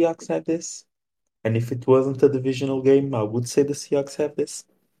the Seahawks have this, and if it wasn't a divisional game, I would say the Seahawks have this.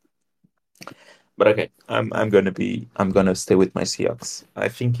 But okay, I'm gonna stay with my Seahawks. I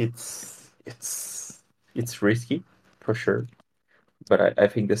think it's risky for sure, but I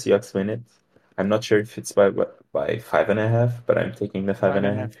think the Seahawks win it. I'm not sure if it's by 5.5, but I'm taking the five five and a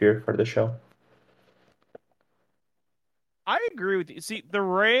and a half. half here for the show. I agree with you. See, the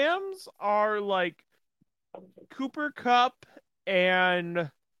Rams are like Cooper Cup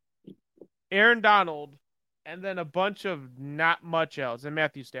and Aaron Donald, and then a bunch of not much else, and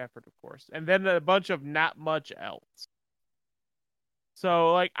Matthew Stafford, of course, and then a bunch of not much else.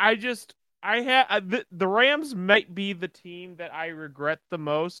 So, like, the Rams might be the team that I regret the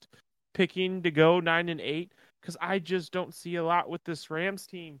most picking to go 9-8 because I just don't see a lot with this Rams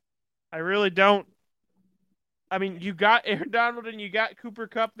team. I really don't. I mean, you got Aaron Donald and you got Cooper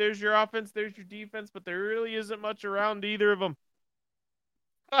Cup. There's your offense, there's your defense, but there really isn't much around either of them.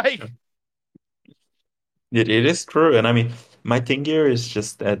 Like, It is true, and I mean, my thing here is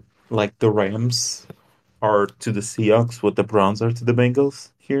just that like the Rams are to the Seahawks what the Browns are to the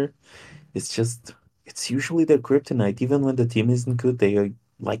Bengals here. It's just it's usually their kryptonite. Even when the team isn't good, they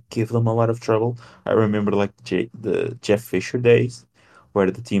like give them a lot of trouble. I remember like the Jeff Fisher days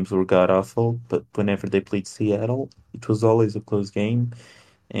where the teams were god awful, but whenever they played Seattle, it was always a close game,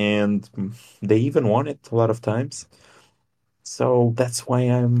 and they even won it a lot of times. So that's why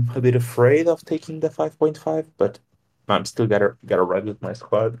I'm a bit afraid of taking the 5.5, but I'm still gotta ride with my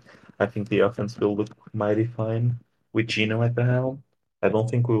squad. I think the offense will look mighty fine with Gino at the helm. I don't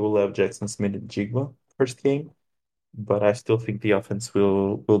think we will have Jackson Smith and Jigba first game, but I still think the offense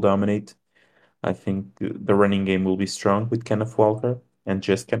will dominate. I think the running game will be strong with Kenneth Walker and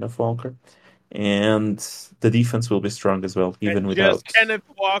just Kenneth Walker, and the defense will be strong as well, even and just without. Kenneth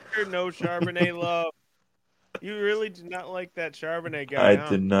Walker, no Charbonnet love. You really do not like that Charbonnet guy, I huh?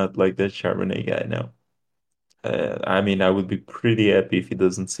 did not like that Charbonnet guy now. I mean, I would be pretty happy if he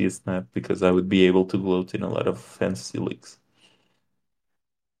doesn't see a snap because I would be able to gloat in a lot of fantasy leagues.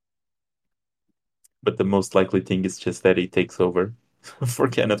 But the most likely thing is just that he takes over for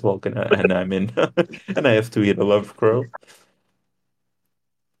Kenneth Walker, and I'm in, and I have to eat a lot of crow.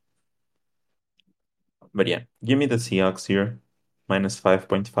 But yeah, give me the Seahawks here, minus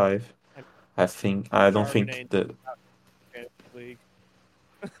 5.5. And I don't think Charbonnet the not in the league.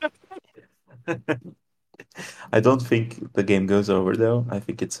 I don't think the game goes over though. I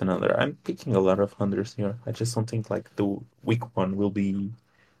think it's another. I'm picking a lot of unders here. I just don't think like the week one will be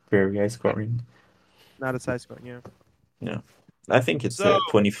very high scoring. Not a size scoring, yeah. Yeah. I think it's So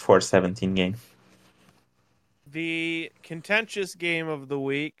a 24-17 game. the contentious game of the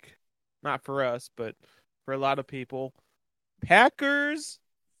week, not for us, but for a lot of people, Packers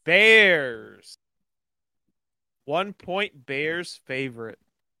Bears. 1 point Bears favorite.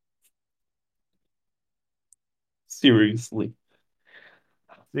 Seriously.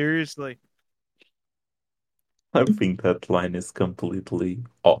 Seriously. I think that line is completely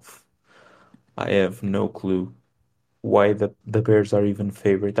off. I have no clue why the Bears are even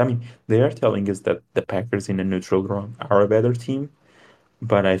favorite. I mean, they are telling us that the Packers in a neutral ground are a better team,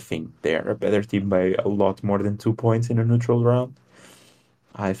 but I think they are a better team by a lot more than 2 points in a neutral ground.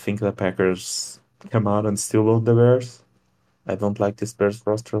 I think the Packers come out and still own the Bears. I don't like this Bears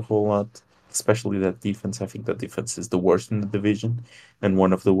roster a whole lot, especially that defense. I think that defense is the worst in the division and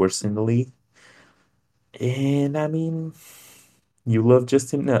one of the worst in the league. And I mean, you love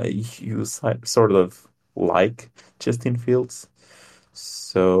Justin, sort of like Justin Fields.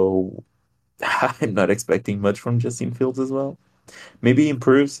 So I'm not expecting much from Justin Fields as well. Maybe he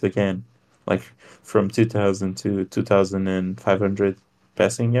improves again, like from 2000 to 2,500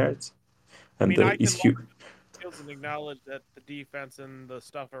 passing yards. I And mean, I is can love huge. Fields and acknowledge that the defense and the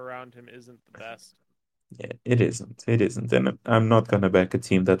stuff around him isn't the best. Yeah, it isn't. It isn't. And I'm not gonna back a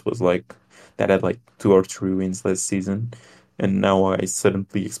team that was like that had like 2 or 3 wins last season. And now I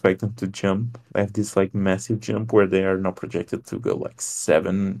suddenly expect them to jump. I have this like massive jump where they are now projected to go like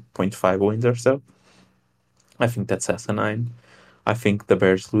 7.5 wins or so. I think that's asinine. I think the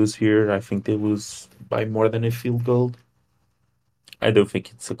Bears lose here. I think they lose by more than a field goal. I don't think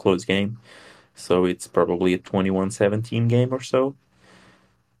it's a close game. So it's probably a 21-17 game or so.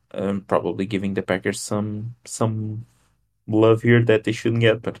 Probably giving the Packers some love here that they shouldn't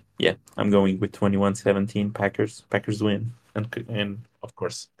get, but yeah, I'm going with 21-17 Packers. Packers win and of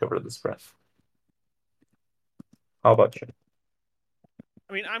course cover the spread. How about you?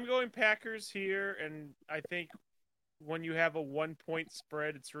 I mean, I'm going Packers here, and I think when you have a 1 point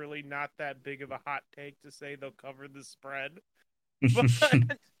spread, it's really not that big of a hot take to say they'll cover the spread. But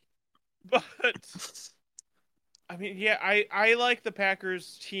but I mean, yeah, I like the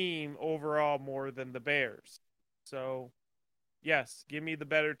Packers team overall more than the Bears. So yes, give me the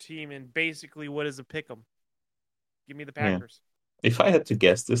better team. And basically, what is a pick 'em? Give me the Yeah. Packers. If I had to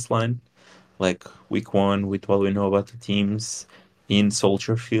guess this line, like week one, with what we know about the teams in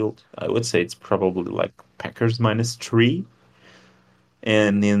Soldier Field, I would say it's probably like Packers -3.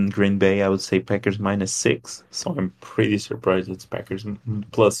 And in Green Bay, I would say Packers -6. So I'm pretty surprised it's Packers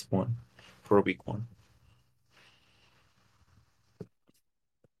 +1 for week one.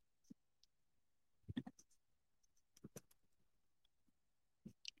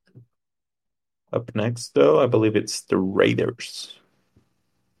 Up next, though, I believe it's the Raiders.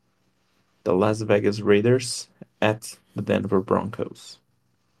 The Las Vegas Raiders at the Denver Broncos.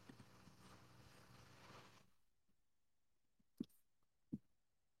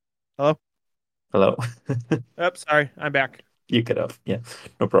 Hello. Hello. Yep. Sorry, I'm back. You cut off. Yeah,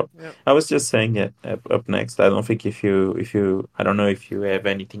 no problem. Yep. I was just saying it up next. I don't think I don't know if you have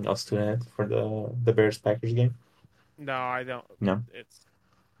anything else to add for the Bears Packers game. No, I don't. No. It's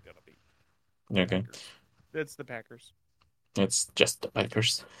gonna be the Okay. Packers. It's the Packers. It's just the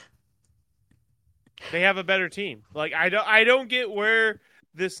Packers. They have a better team. Like I don't get where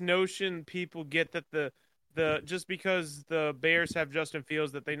this notion people get that the just because the Bears have Justin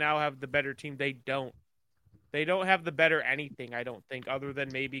Fields that they now have the better team. They don't. They don't have the better anything, I don't think, other than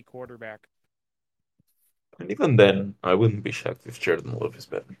maybe quarterback. And even then, I wouldn't be shocked if Jordan Love is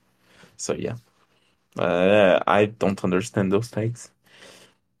better. So yeah, I don't understand those takes.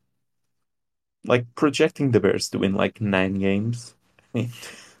 Like projecting the Bears to win like 9 games. I mean,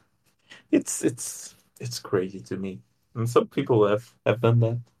 it's crazy to me. And some people have done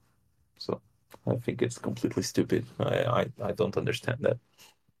that. So I think it's completely stupid. I don't understand that.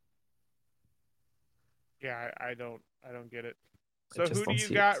 Yeah, I don't get it. I So just who do don't you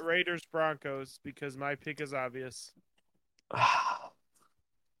see it. got? Raiders Broncos because my pick is obvious. I'm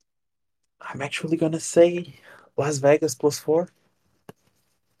actually gonna say Las Vegas +4.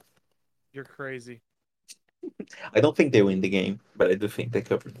 You're crazy. I don't think they win the game, but I do think they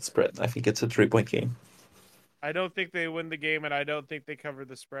cover the spread. I think it's a 3-point game. I don't think they win the game, and I don't think they cover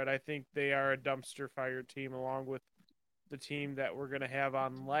the spread. I think they are a dumpster fire team, along with the team that we're going to have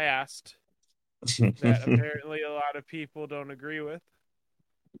on last, that apparently a lot of people don't agree with.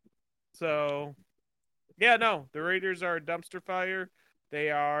 So, yeah, no, the Raiders are a dumpster fire. They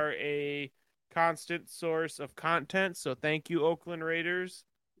are a constant source of content. So, thank you, Oakland Raiders.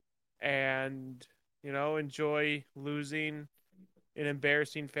 And, enjoy losing in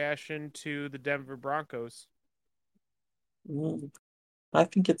embarrassing fashion to the Denver Broncos. I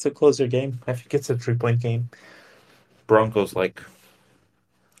think it's a closer game. I think it's a 3-point game. Broncos like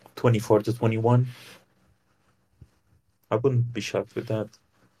 24-21. I wouldn't be shocked with that.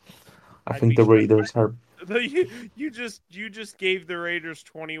 I I'd think be the shocked. Raiders are. You just gave the Raiders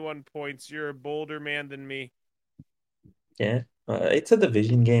 21 points. You're a bolder man than me. Yeah, it's a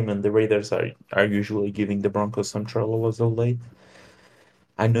division game, and the Raiders are usually giving the Broncos some trouble as of late.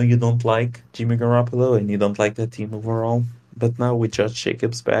 I know you don't like Jimmy Garoppolo and you don't like that team overall, but now with Josh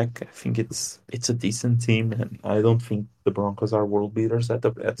Jacobs back, I think it's a decent team, and I don't think the Broncos are world beaters at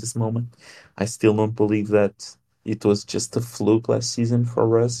this moment. I still don't believe that it was just a fluke last season for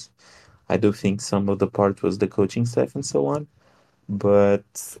Russ. I do think some of the part was the coaching staff and so on, but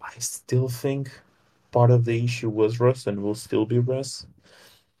I still think part of the issue was Russ and will still be Russ,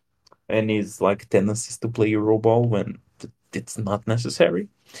 and his like tendencies to play Euro ball when it's not necessary.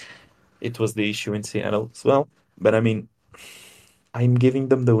 It was the issue in Seattle as well. But I mean, I'm giving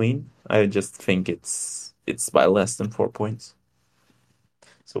them the win. I just think it's by less than 4 points.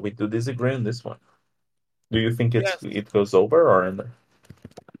 So we do disagree on this one. Do you think Yes, it goes over or under?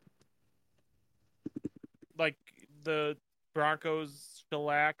 like the Broncos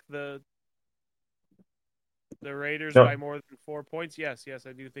shellac the Raiders No, by more than 4 points. Yes, yes,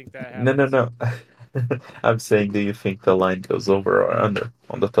 I do think that no, no, happens. no. I'm saying, do you think the line goes over or under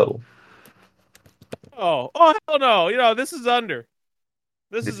on the total? Oh, hell no! This is under.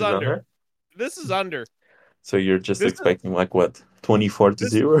 This This is is under. under. This is under. So you're just This is expecting like what, 24 to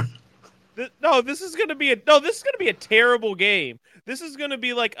this. 0? No, this is gonna be a no. This is gonna be a terrible game. This is gonna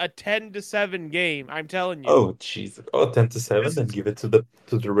be like a 10-7 game. I'm telling you. Oh, jeez. Oh, 10-7, This then is. give it to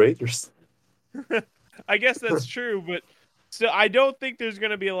the Raiders. I guess that's true, but still, I don't think there's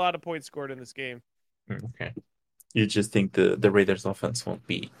gonna be a lot of points scored in this game. Okay. You just think the Raiders offense won't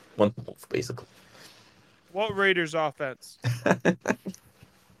move, basically. What Raiders offense?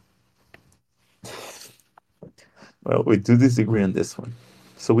 Well, we do disagree on this one.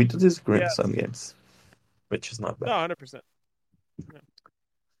 So we do disagree on some Yes. games, which is not No, bad. 100%. No.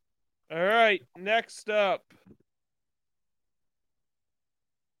 All right, next up.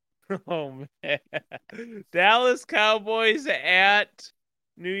 Oh man. Dallas Cowboys at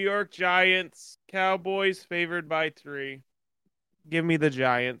New York Giants. Cowboys favored by 3. Give me the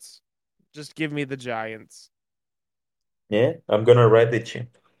Giants. Just give me the Giants. Yeah, I'm gonna write it you.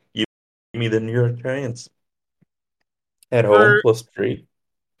 You give me the New York Giants at home For +3.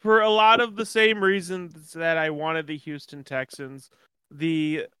 for a lot of the same reasons that I wanted the Houston Texans,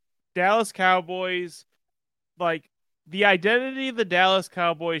 the Dallas Cowboys, like the identity the Dallas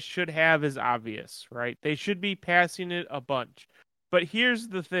Cowboys should have is obvious, right? They should be passing it a bunch. But here's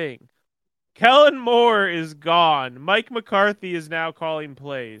the thing. Kellen Moore is gone. Mike McCarthy is now calling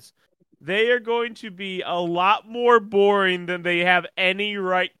plays. They are going to be a lot more boring than they have any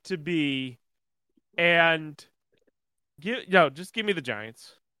right to be. And just give me the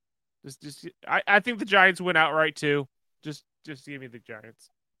Giants. I think the Giants win outright too. Just give me the Giants.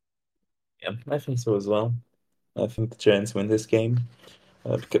 Yeah, I think so as well. I think the Giants win this game.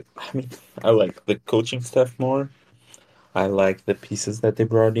 Because, I mean, I like the coaching staff more. I like the pieces that they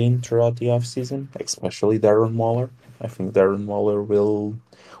brought in throughout the offseason, especially Darren Waller. I think Darren Waller will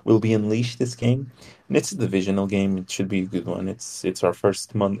be unleashed this game. And it's a divisional game. It should be a good one. It's our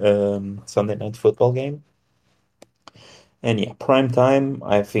first Sunday night football game. And yeah, prime time,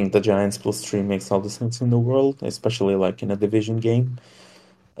 I think the Giants +3 makes all the sense in the world, especially like in a division game.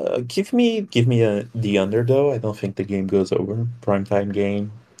 Give me the under though. I don't think the game goes over. Primetime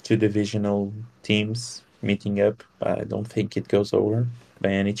game, two divisional teams meeting up. I don't think it goes over by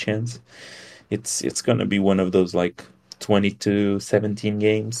any chance. It's gonna be one of those like 22-17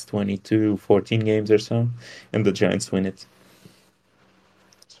 games, 22-14 games or so, and the Giants win it.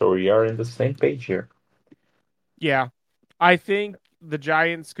 So we are in the same page here. Yeah. I think the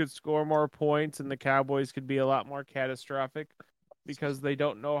Giants could score more points and the Cowboys could be a lot more catastrophic because they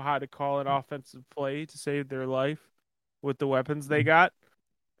don't know how to call an offensive play to save their life with the weapons they got.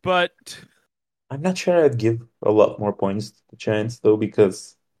 But I'm not sure I'd give a lot more points to the Giants though,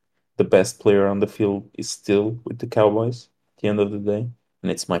 because the best player on the field is still with the Cowboys at the end of the day,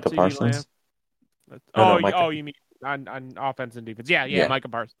 and it's Micah CD Lamb. Parsons. No, no, Micah. Oh, you mean on offense and defense? Yeah, Yeah, Micah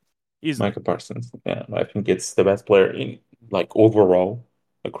Parsons, easily. Micah Parsons. Yeah, I think it's the best player in like overall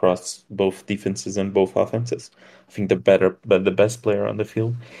across both defenses and both offenses. I think but the best player on the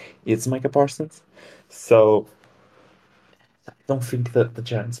field is Micah Parsons. So I don't think that the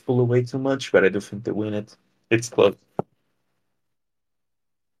Giants pull away too much, but I do think they win it. It's close.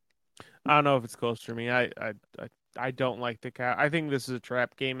 I don't know if it's close for me. I don't like the cow. I think this is a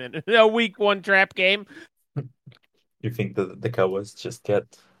trap game and a week one trap game. You think that the Cowboys just get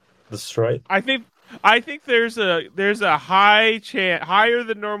destroyed? I think I think there's a high chance, higher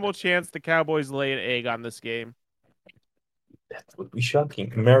than normal chance the Cowboys lay an egg on this game. That would be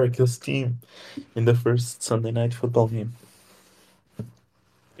shocking. America's team in the first Sunday night football game.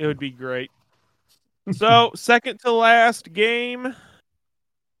 It would be great. So second to last game,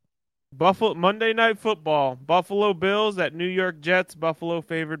 Buffalo Monday Night Football. Buffalo Bills at New York Jets. Buffalo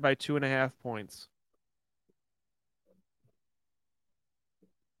favored by 2.5 points.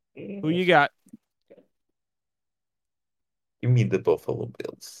 Who you Give got? me the Buffalo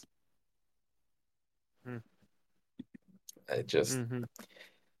Bills. Mm, I just Mm-hmm.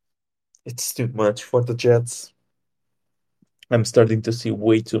 It's too much for the Jets. I'm starting to see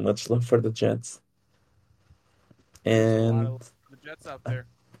way too much love for the Jets. There's a lot And of the Jets out there.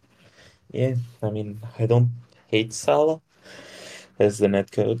 yeah, I mean, I don't hate Salah as the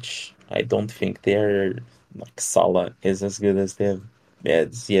net coach. I don't think they're like Salah is as good as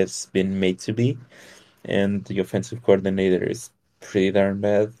as he has been made to be. And the offensive coordinator is pretty darn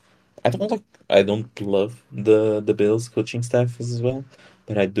bad. I don't love the Bills coaching staff as well,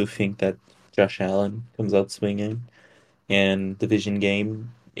 but I do think that Josh Allen comes out swinging. And division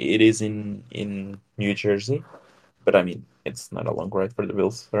game, it is in New Jersey, but I mean it's not a long ride for the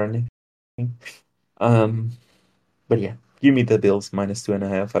Bills or anything. Um, but yeah, give me the Bills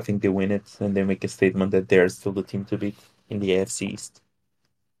 -2.5. I think they win it and they make a statement that they're still the team to beat in the AFC East.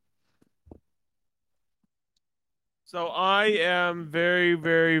 So I am very,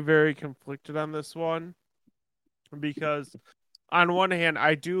 very, very conflicted on this one because on one hand,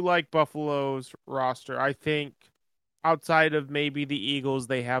 I do like Buffalo's roster. I think outside of maybe the Eagles,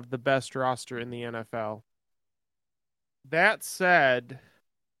 they have the best roster in the NFL. That said,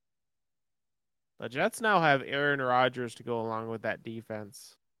 the Jets now have Aaron Rodgers to go along with that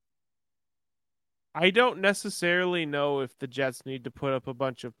defense. I don't necessarily know if the Jets need to put up a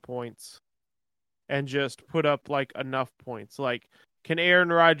bunch of points. and just put up like enough points. Like, can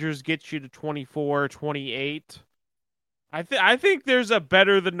Aaron Rodgers get you to 24, 28? I think there's a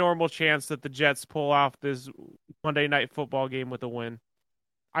better than normal chance that the Jets pull off this Monday night football game with a win.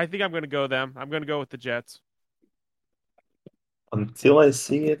 I think I'm going to go them. I'm going to go with the Jets. Until I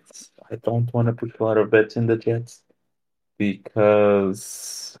see it, I don't want to put a lot of bets in the Jets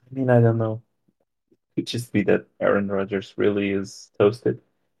because I mean I don't know. It could just be that Aaron Rodgers really is toasted,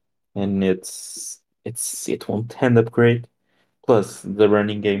 and it won't end up great. Plus, the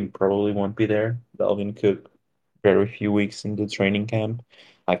running game probably won't be there. Dalvin Cook, very few weeks in the training camp.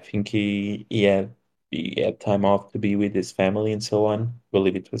 I think he had time off to be with his family and so on. I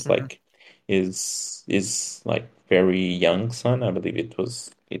believe it was Mhm. like his like very young son. I believe it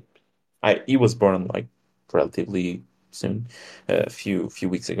was it. He was born like relatively soon, a few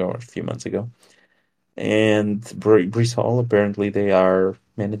weeks ago or a few months ago. And Brees Hall, apparently they are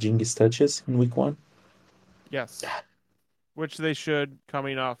managing his touches in week 1. Yes, which they should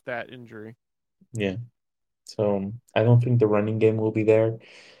coming off that injury. Yeah. So I don't think the running game will be there.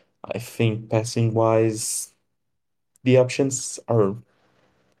 I think passing wise, the options are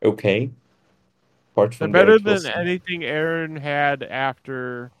okay, apart They're from better Garrett than Wilson. anything Aaron had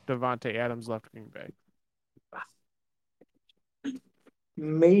after Devontae Adams left Green Bay.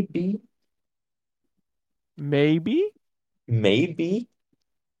 Maybe, Maybe, maybe.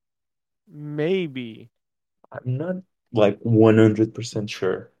 maybe I'm not like 100%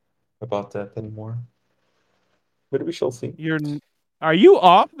 sure about that anymore, but we shall see. you're. Are you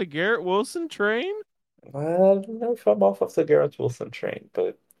off the Garrett Wilson train? I don't know if I'm off of the Garrett Wilson train,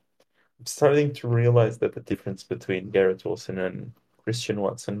 but I'm starting to realize that the difference between Garrett Wilson and Christian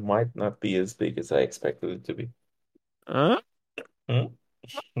Watson might not be as big as I expected it to be. Huh? Hmm?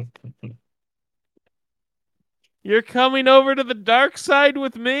 You're coming over to the dark side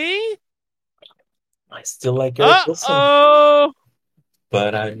with me? I still like Garrett Uh Wilson. oh.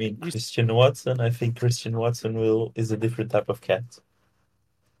 But I mean, You, Christian Watson, I think Christian Watson will is a different type of cat.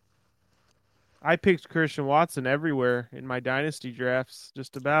 I picked Christian Watson everywhere in my dynasty drafts,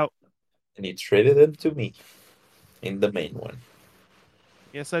 just about. And he traded him to me in the main one.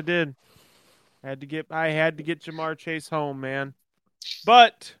 Yes, I did. I had to get Jamar Chase home, man.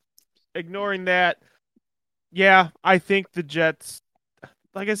 But ignoring that, yeah, I think the Jets,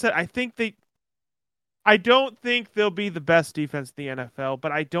 like I said, I don't think they'll be the best defense in the NFL,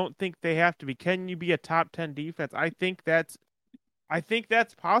 but I don't think they have to be. Can you be a top 10 defense? I think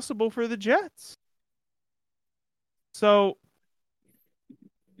that's possible for the Jets. So,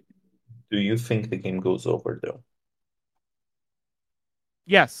 Do you think the game goes over though?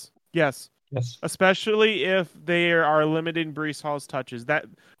 yes, yes. Yes. Especially if they are limiting Brees Hall's touches.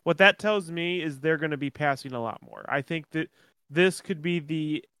 What that tells me is they're going to be passing a lot more. I think that this could be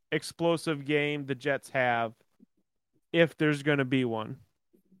the explosive game the Jets have if there's going to be one.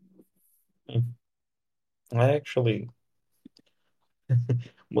 Hmm. I actually,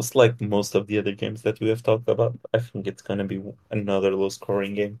 most like most of the other games that we have talked about, I think it's gonna be another low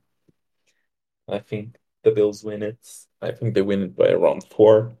scoring game. I think the Bills win it. I think they win it by around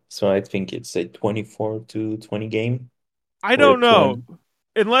 4. So I think it's a 24-20 game I or a don't know. 20.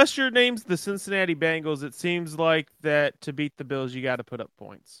 Unless your name's the Cincinnati Bengals, it seems like that to beat the Bills, you got to put up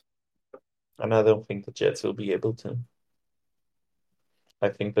points. And I don't think the Jets will be able to. I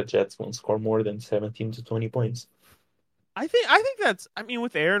think the Jets won't score more than 17 to 20 points. I think that's I mean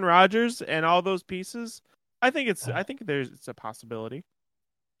with Aaron Rodgers and all those pieces, I think it's a possibility.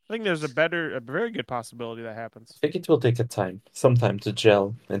 I think there's a very good possibility that I happens. think it will take some time to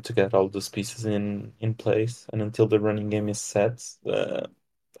gel and to get all those pieces in place. And until the running game is set,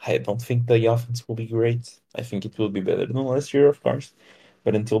 I don't think the offense will be great. I think it will be better than last year, of course.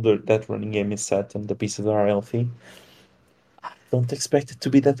 But until that running game is set and the pieces are healthy, don't expect it to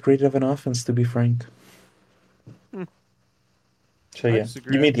be that great of an offense, to be frank. Hmm, So I yeah,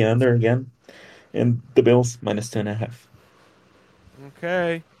 disagree. give I me think the it's under again, and the Bills minus 2.5.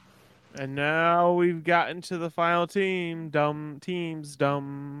 okay. And now we've gotten to the final team. Dumb teams.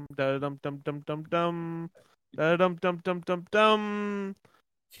 Dum da dum dum dum dum dum. Da dum dum dum dum dum.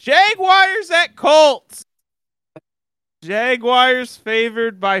 Jaguars at Colts. Jaguars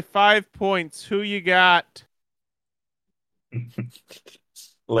favored by 5 points. Who you got?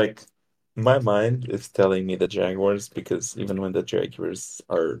 Like my mind is telling me the Jaguars because even when the Jaguars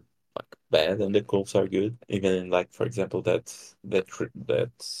are like bad and the Colts are good, even in like for example that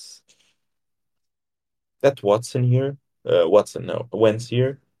Watson here, Watson no Wentz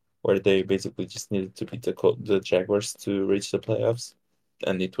here, where they basically just needed to beat the Jaguars to reach the playoffs,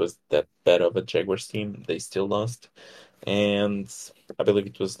 and it was that bad of a Jaguars team, they still lost. and I believe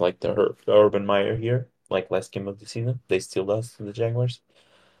it was like the Urban Meyer here, like last game of the season. They still lost to the Jaguars,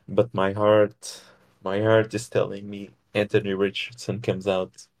 but my heart is telling me Anthony Richardson comes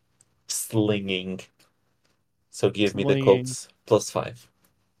out slinging. So give me the Slinging. Colts +5.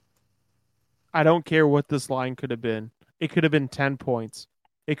 I don't care what this line could have been. It could have been 10 points.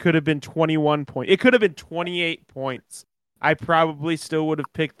 It could have been 21 points. It could have been 28 points. I probably still would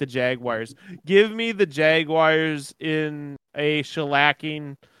have picked the Jaguars. Give me the Jaguars in a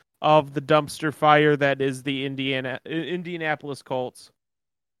shellacking of the dumpster fire that is the Indianapolis Colts.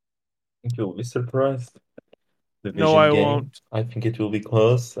 You'll be surprised. No, Division I game. won't. I think it will be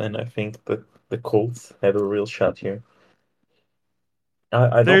close, and I think that the Colts have a real shot here.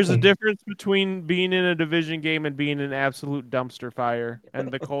 I don't There's a think difference between being in a division game and being an absolute dumpster fire,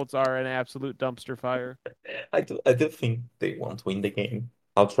 and the Colts are an absolute dumpster fire. I do think they won't win the game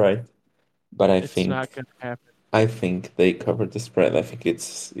outright, but It's not going to happen. I think they covered the spread. I think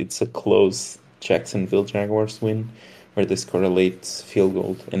it's a close Jacksonville Jaguars win where they score a late field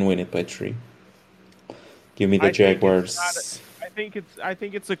goal and win it by 3. Give me the I think it's not. Jaguars. I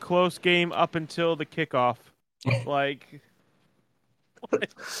think it's a close game up until the kickoff. Like,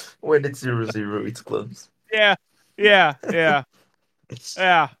 When it's 0-0, it's close. yeah, yeah, yeah,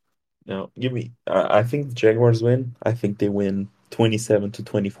 yeah. No, give me. I think the Jaguars win. I think they win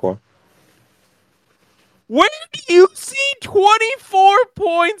 27-24. Where do you see 24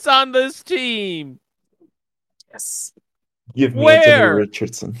 points on this team? Yes. Give me Anthony Where?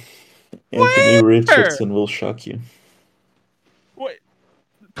 Richardson. Anthony Where? Richardson will shock you. What?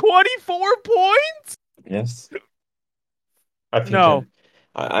 24 points? Yes. I think No.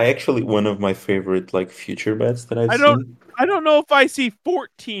 I actually one of my favorite like future bets that I've I don't seen. I don't know if I see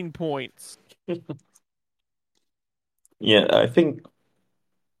 14 points. Yeah, I think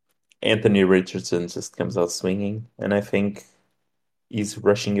Anthony Richardson just comes out swinging, and I think his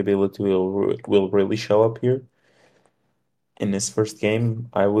rushing ability will really show up here in his first game.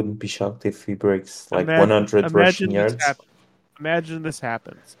 I wouldn't be shocked if he breaks like Imagine 100 rushing imagine this yards. happens. Imagine this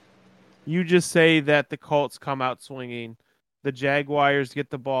happens. You just say that the Colts come out swinging. The Jaguars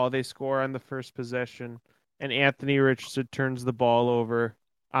get the ball. They score on the first possession, and Anthony Richardson turns the ball over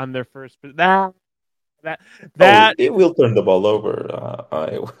on their first. That Oh, that it will turn the ball over.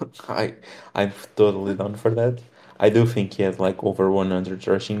 I'm totally down for that. I do think he has like over 100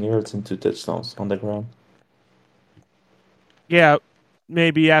 rushing yards and 2 touchdowns on the ground. yeah,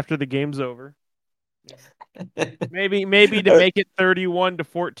 maybe after the game's over. Yeah. Maybe to Uh, make it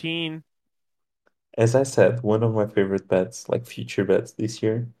 31-14. As I said, one of my favorite bets, like future bets this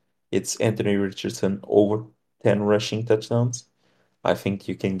year, it's Anthony Richardson over 10 rushing touchdowns. I think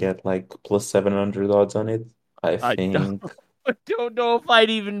you can get like +700 odds on it. I I don't, think I don't know if I'd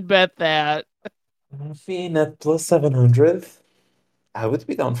even bet that. being at +700, I would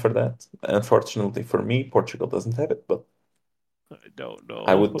be down for that. Unfortunately for me, Portugal doesn't have it, but I don't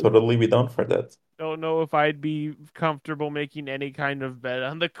I would know. totally be down for that. Don't know if I'd be comfortable making any kind of bet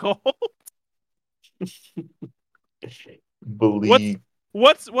on the Colts. What's Believe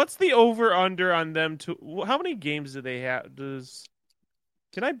what's the over under on them to how many games do they have?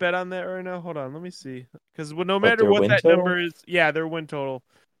 Can I bet on that right now? Hold on, let me see. Because no what matter their what win that number total. is, yeah, their win total.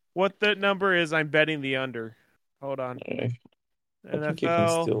 What that number is, I'm betting the under. Hold on. I I think you can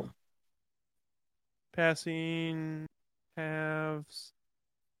NFL still. passing halves.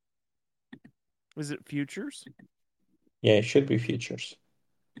 Is it futures? Yeah, it should be futures.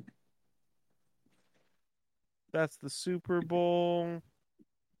 That's the Super Bowl.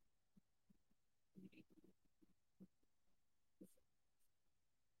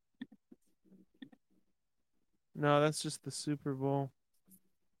 No, that's just the Super Bowl.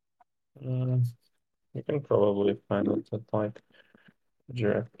 Uh, you can probably find it at like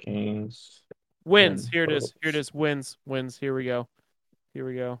DraftKings Wins. and Here it is. Here it totals. is. Wins. Wins. Here we go. Here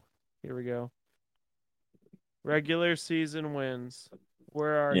we go. Here we go. Regular season wins.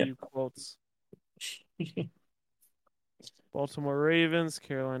 Where are Yeah. you, Colts? Baltimore Ravens,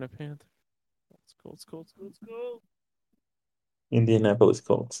 Carolina Panthers. Colts, Colts, Colts, Colts, Colts. Indianapolis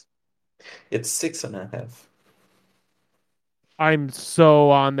Colts. It's 6.5. I'm so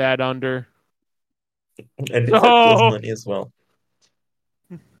on that under. And it's at plus So, money as well.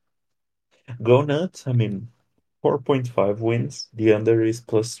 Go nuts. I mean, 4.5 wins. The under is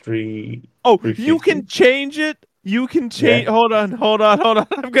plus oh, you 350. can change it. You can change. Yeah. Hold on, hold on, hold on.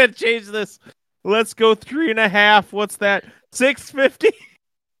 I'm gonna change this. Let's go 3.5. What's that? 650.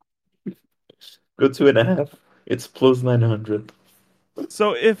 Go 2.5. It's plus 900.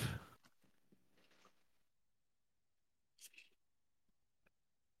 So if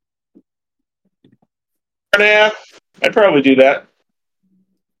 4.5. I'd probably do that.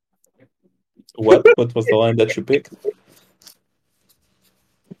 What? What was the line that you picked?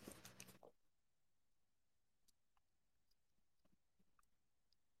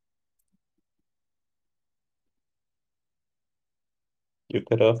 You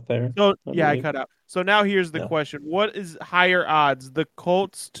cut off there, So I yeah, I believe. cut out. So now here's the Yeah. question: what is higher odds, the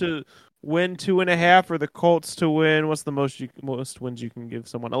Colts to win 2.5, or the Colts to win? What's the most wins you can give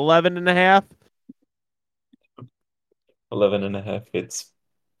someone? 11.5. 11.5. It's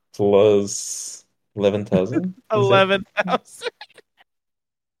plus 11,000, is it? 11,000.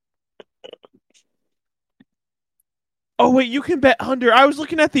 Oh wait, you can bet under. I was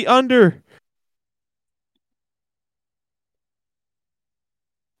looking at the under.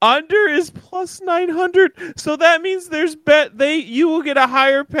 Under is plus 900. So that means there's bet they you will get a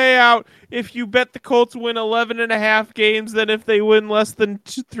higher payout if you bet the Colts win 11.5 games than if they win less than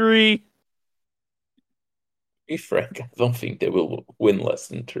 3. Be frank, I don't think they will win less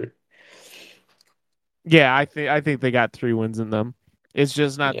than three. Yeah, I think they got 3 wins in them. It's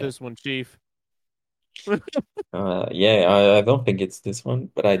just not Yeah. this one, Chief. Yeah, I don't think it's this one,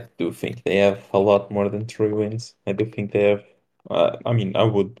 but I do think they have a lot more than three wins. I do think they have. I mean, I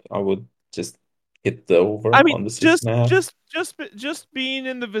would just hit the I over mean, on the six just and a half. just just being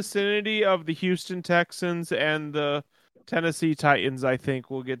in the vicinity of the Houston Texans and the Tennessee Titans, I think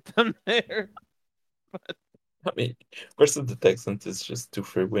will get them there. I mean, versus the Texans is just two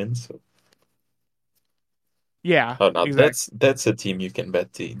free wins. So. Yeah, Oh no, exactly. that's a team you can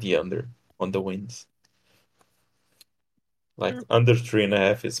bet the under on the wins. Like True. under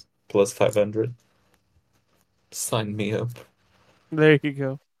 3.5 is plus 500. Sign me up. There you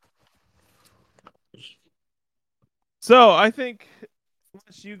go. So I think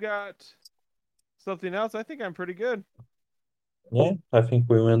unless you got something else, I think I'm pretty good. Yeah, I think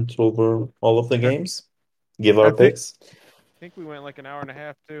we went over all of the I, games. Give our I think picks. think we went like an hour and a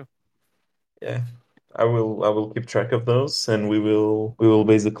half too. Yeah, I will keep track of those, and we will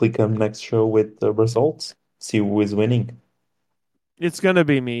basically come next show with the results. See who is winning. It's gonna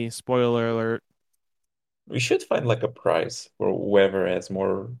be me. Spoiler alert. We should find like a prize for whoever has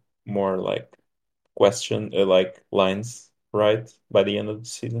more like question like lines right by the end of the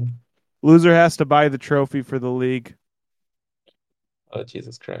season. Loser has to buy the trophy for the league. Oh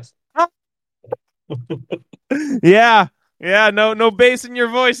Jesus Christ! Yeah, yeah. No bass in your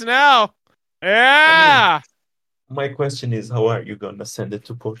voice now. I mean, Yeah. my question is, how are you gonna send it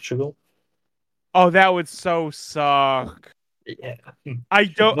to Portugal? Oh, that would so suck. Yeah, I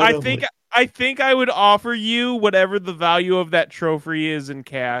don't. not only. I think I would offer you whatever the value of that trophy is in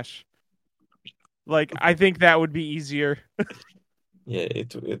cash. Like I think that would be easier. Yeah,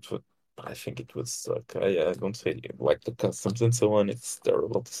 it would. I think it would suck. I don't say like the customs and so on. It's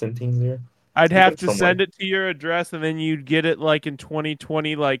terrible to send things here, I'd have even to from like send it to your address, and then you'd get it like in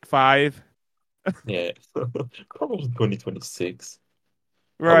 2020, like 5. yeah, probably 2026.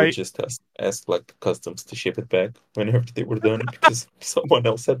 I would Right. just ask like the customs to ship it back whenever they were done because someone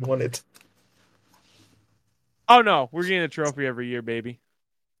else had won it. Oh no, we're getting a trophy every year, baby.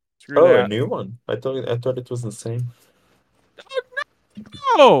 Screw Oh, a that. new one. I thought it was the same.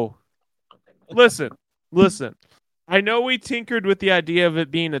 Oh, listen, listen. I know we tinkered with the idea of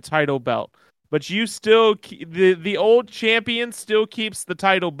it being a title belt, but you still the old champion still keeps the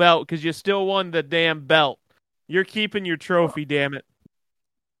title belt because you still won the damn belt. You're keeping your trophy, damn it.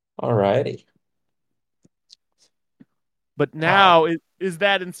 Alrighty. But Ah, now, is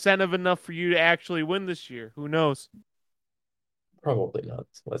that incentive enough for you to actually win this year? Who knows? probably not.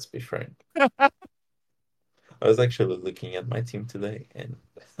 Let's be frank. I was actually looking at my team today, and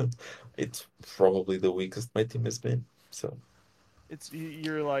it's probably the weakest my team has been. So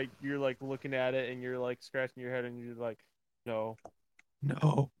You're like looking at it and you're like scratching your head and you're like, no,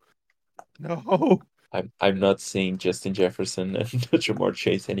 no, no. I'm not seeing Justin Jefferson and Jamar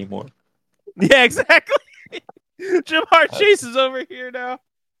Chase anymore. Yeah, exactly. Jamar I'm, Chase is over here now.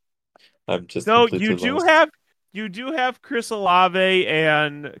 I'm just No, completely lost. you do have Chris Olave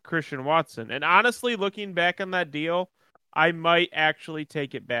and Christian Watson. And honestly, looking back on that deal, I might actually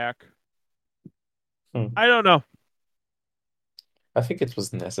take it back. Hmm. I don't know. I think it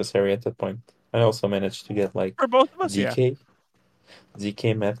was necessary at that point. I also managed to get like For both of us, yeah. DK,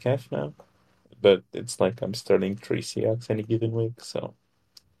 DK Metcalf now, but it's like I'm starting three Seahawks any given week, so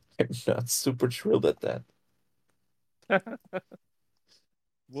I'm not super thrilled at that.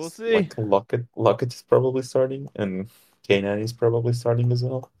 We'll see. Like Lockett is probably starting, and K9 is probably starting as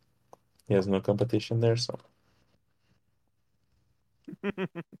well. He has no competition there, so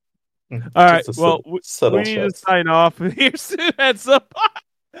All right. just a Well, subtle we need to shot. sign off here soon at some point.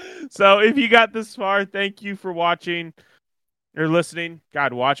 So if you got this far, thank you for watching or listening.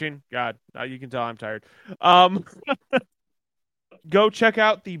 God, watching. God, you can tell I'm tired. Um, go check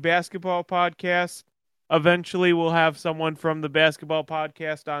out the basketball podcast. Eventually, we'll have someone from the basketball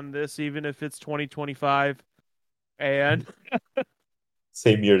podcast on this, even if it's 2025. And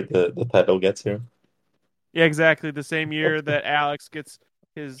Same year the title gets here. yeah, exactly the same year that Alex gets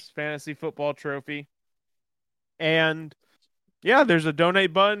his fantasy football trophy. And yeah, there's a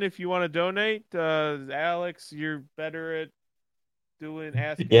donate button if you want to donate. Alex, you're better at doing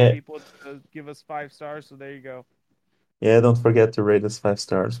asking Yeah. people to give us 5 stars, so there you go. Yeah, don't forget to rate us 5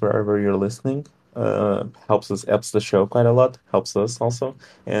 stars wherever you're listening. Helps the show quite a lot. Helps us also,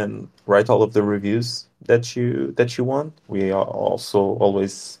 and write all of the reviews that you want. We are also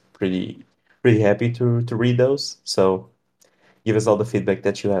always pretty happy to read those. So give us all the feedback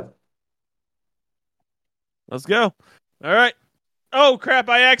that you have. Let's go. All right. Oh crap!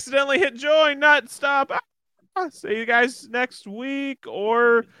 I accidentally hit join, not stop. See you guys next week,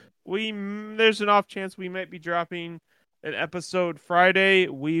 or there's an off chance we might be dropping an episode Friday.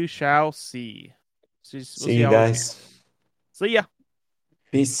 We shall see. We'll See see you how it pans. guys. See ya.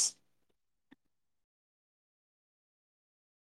 Peace.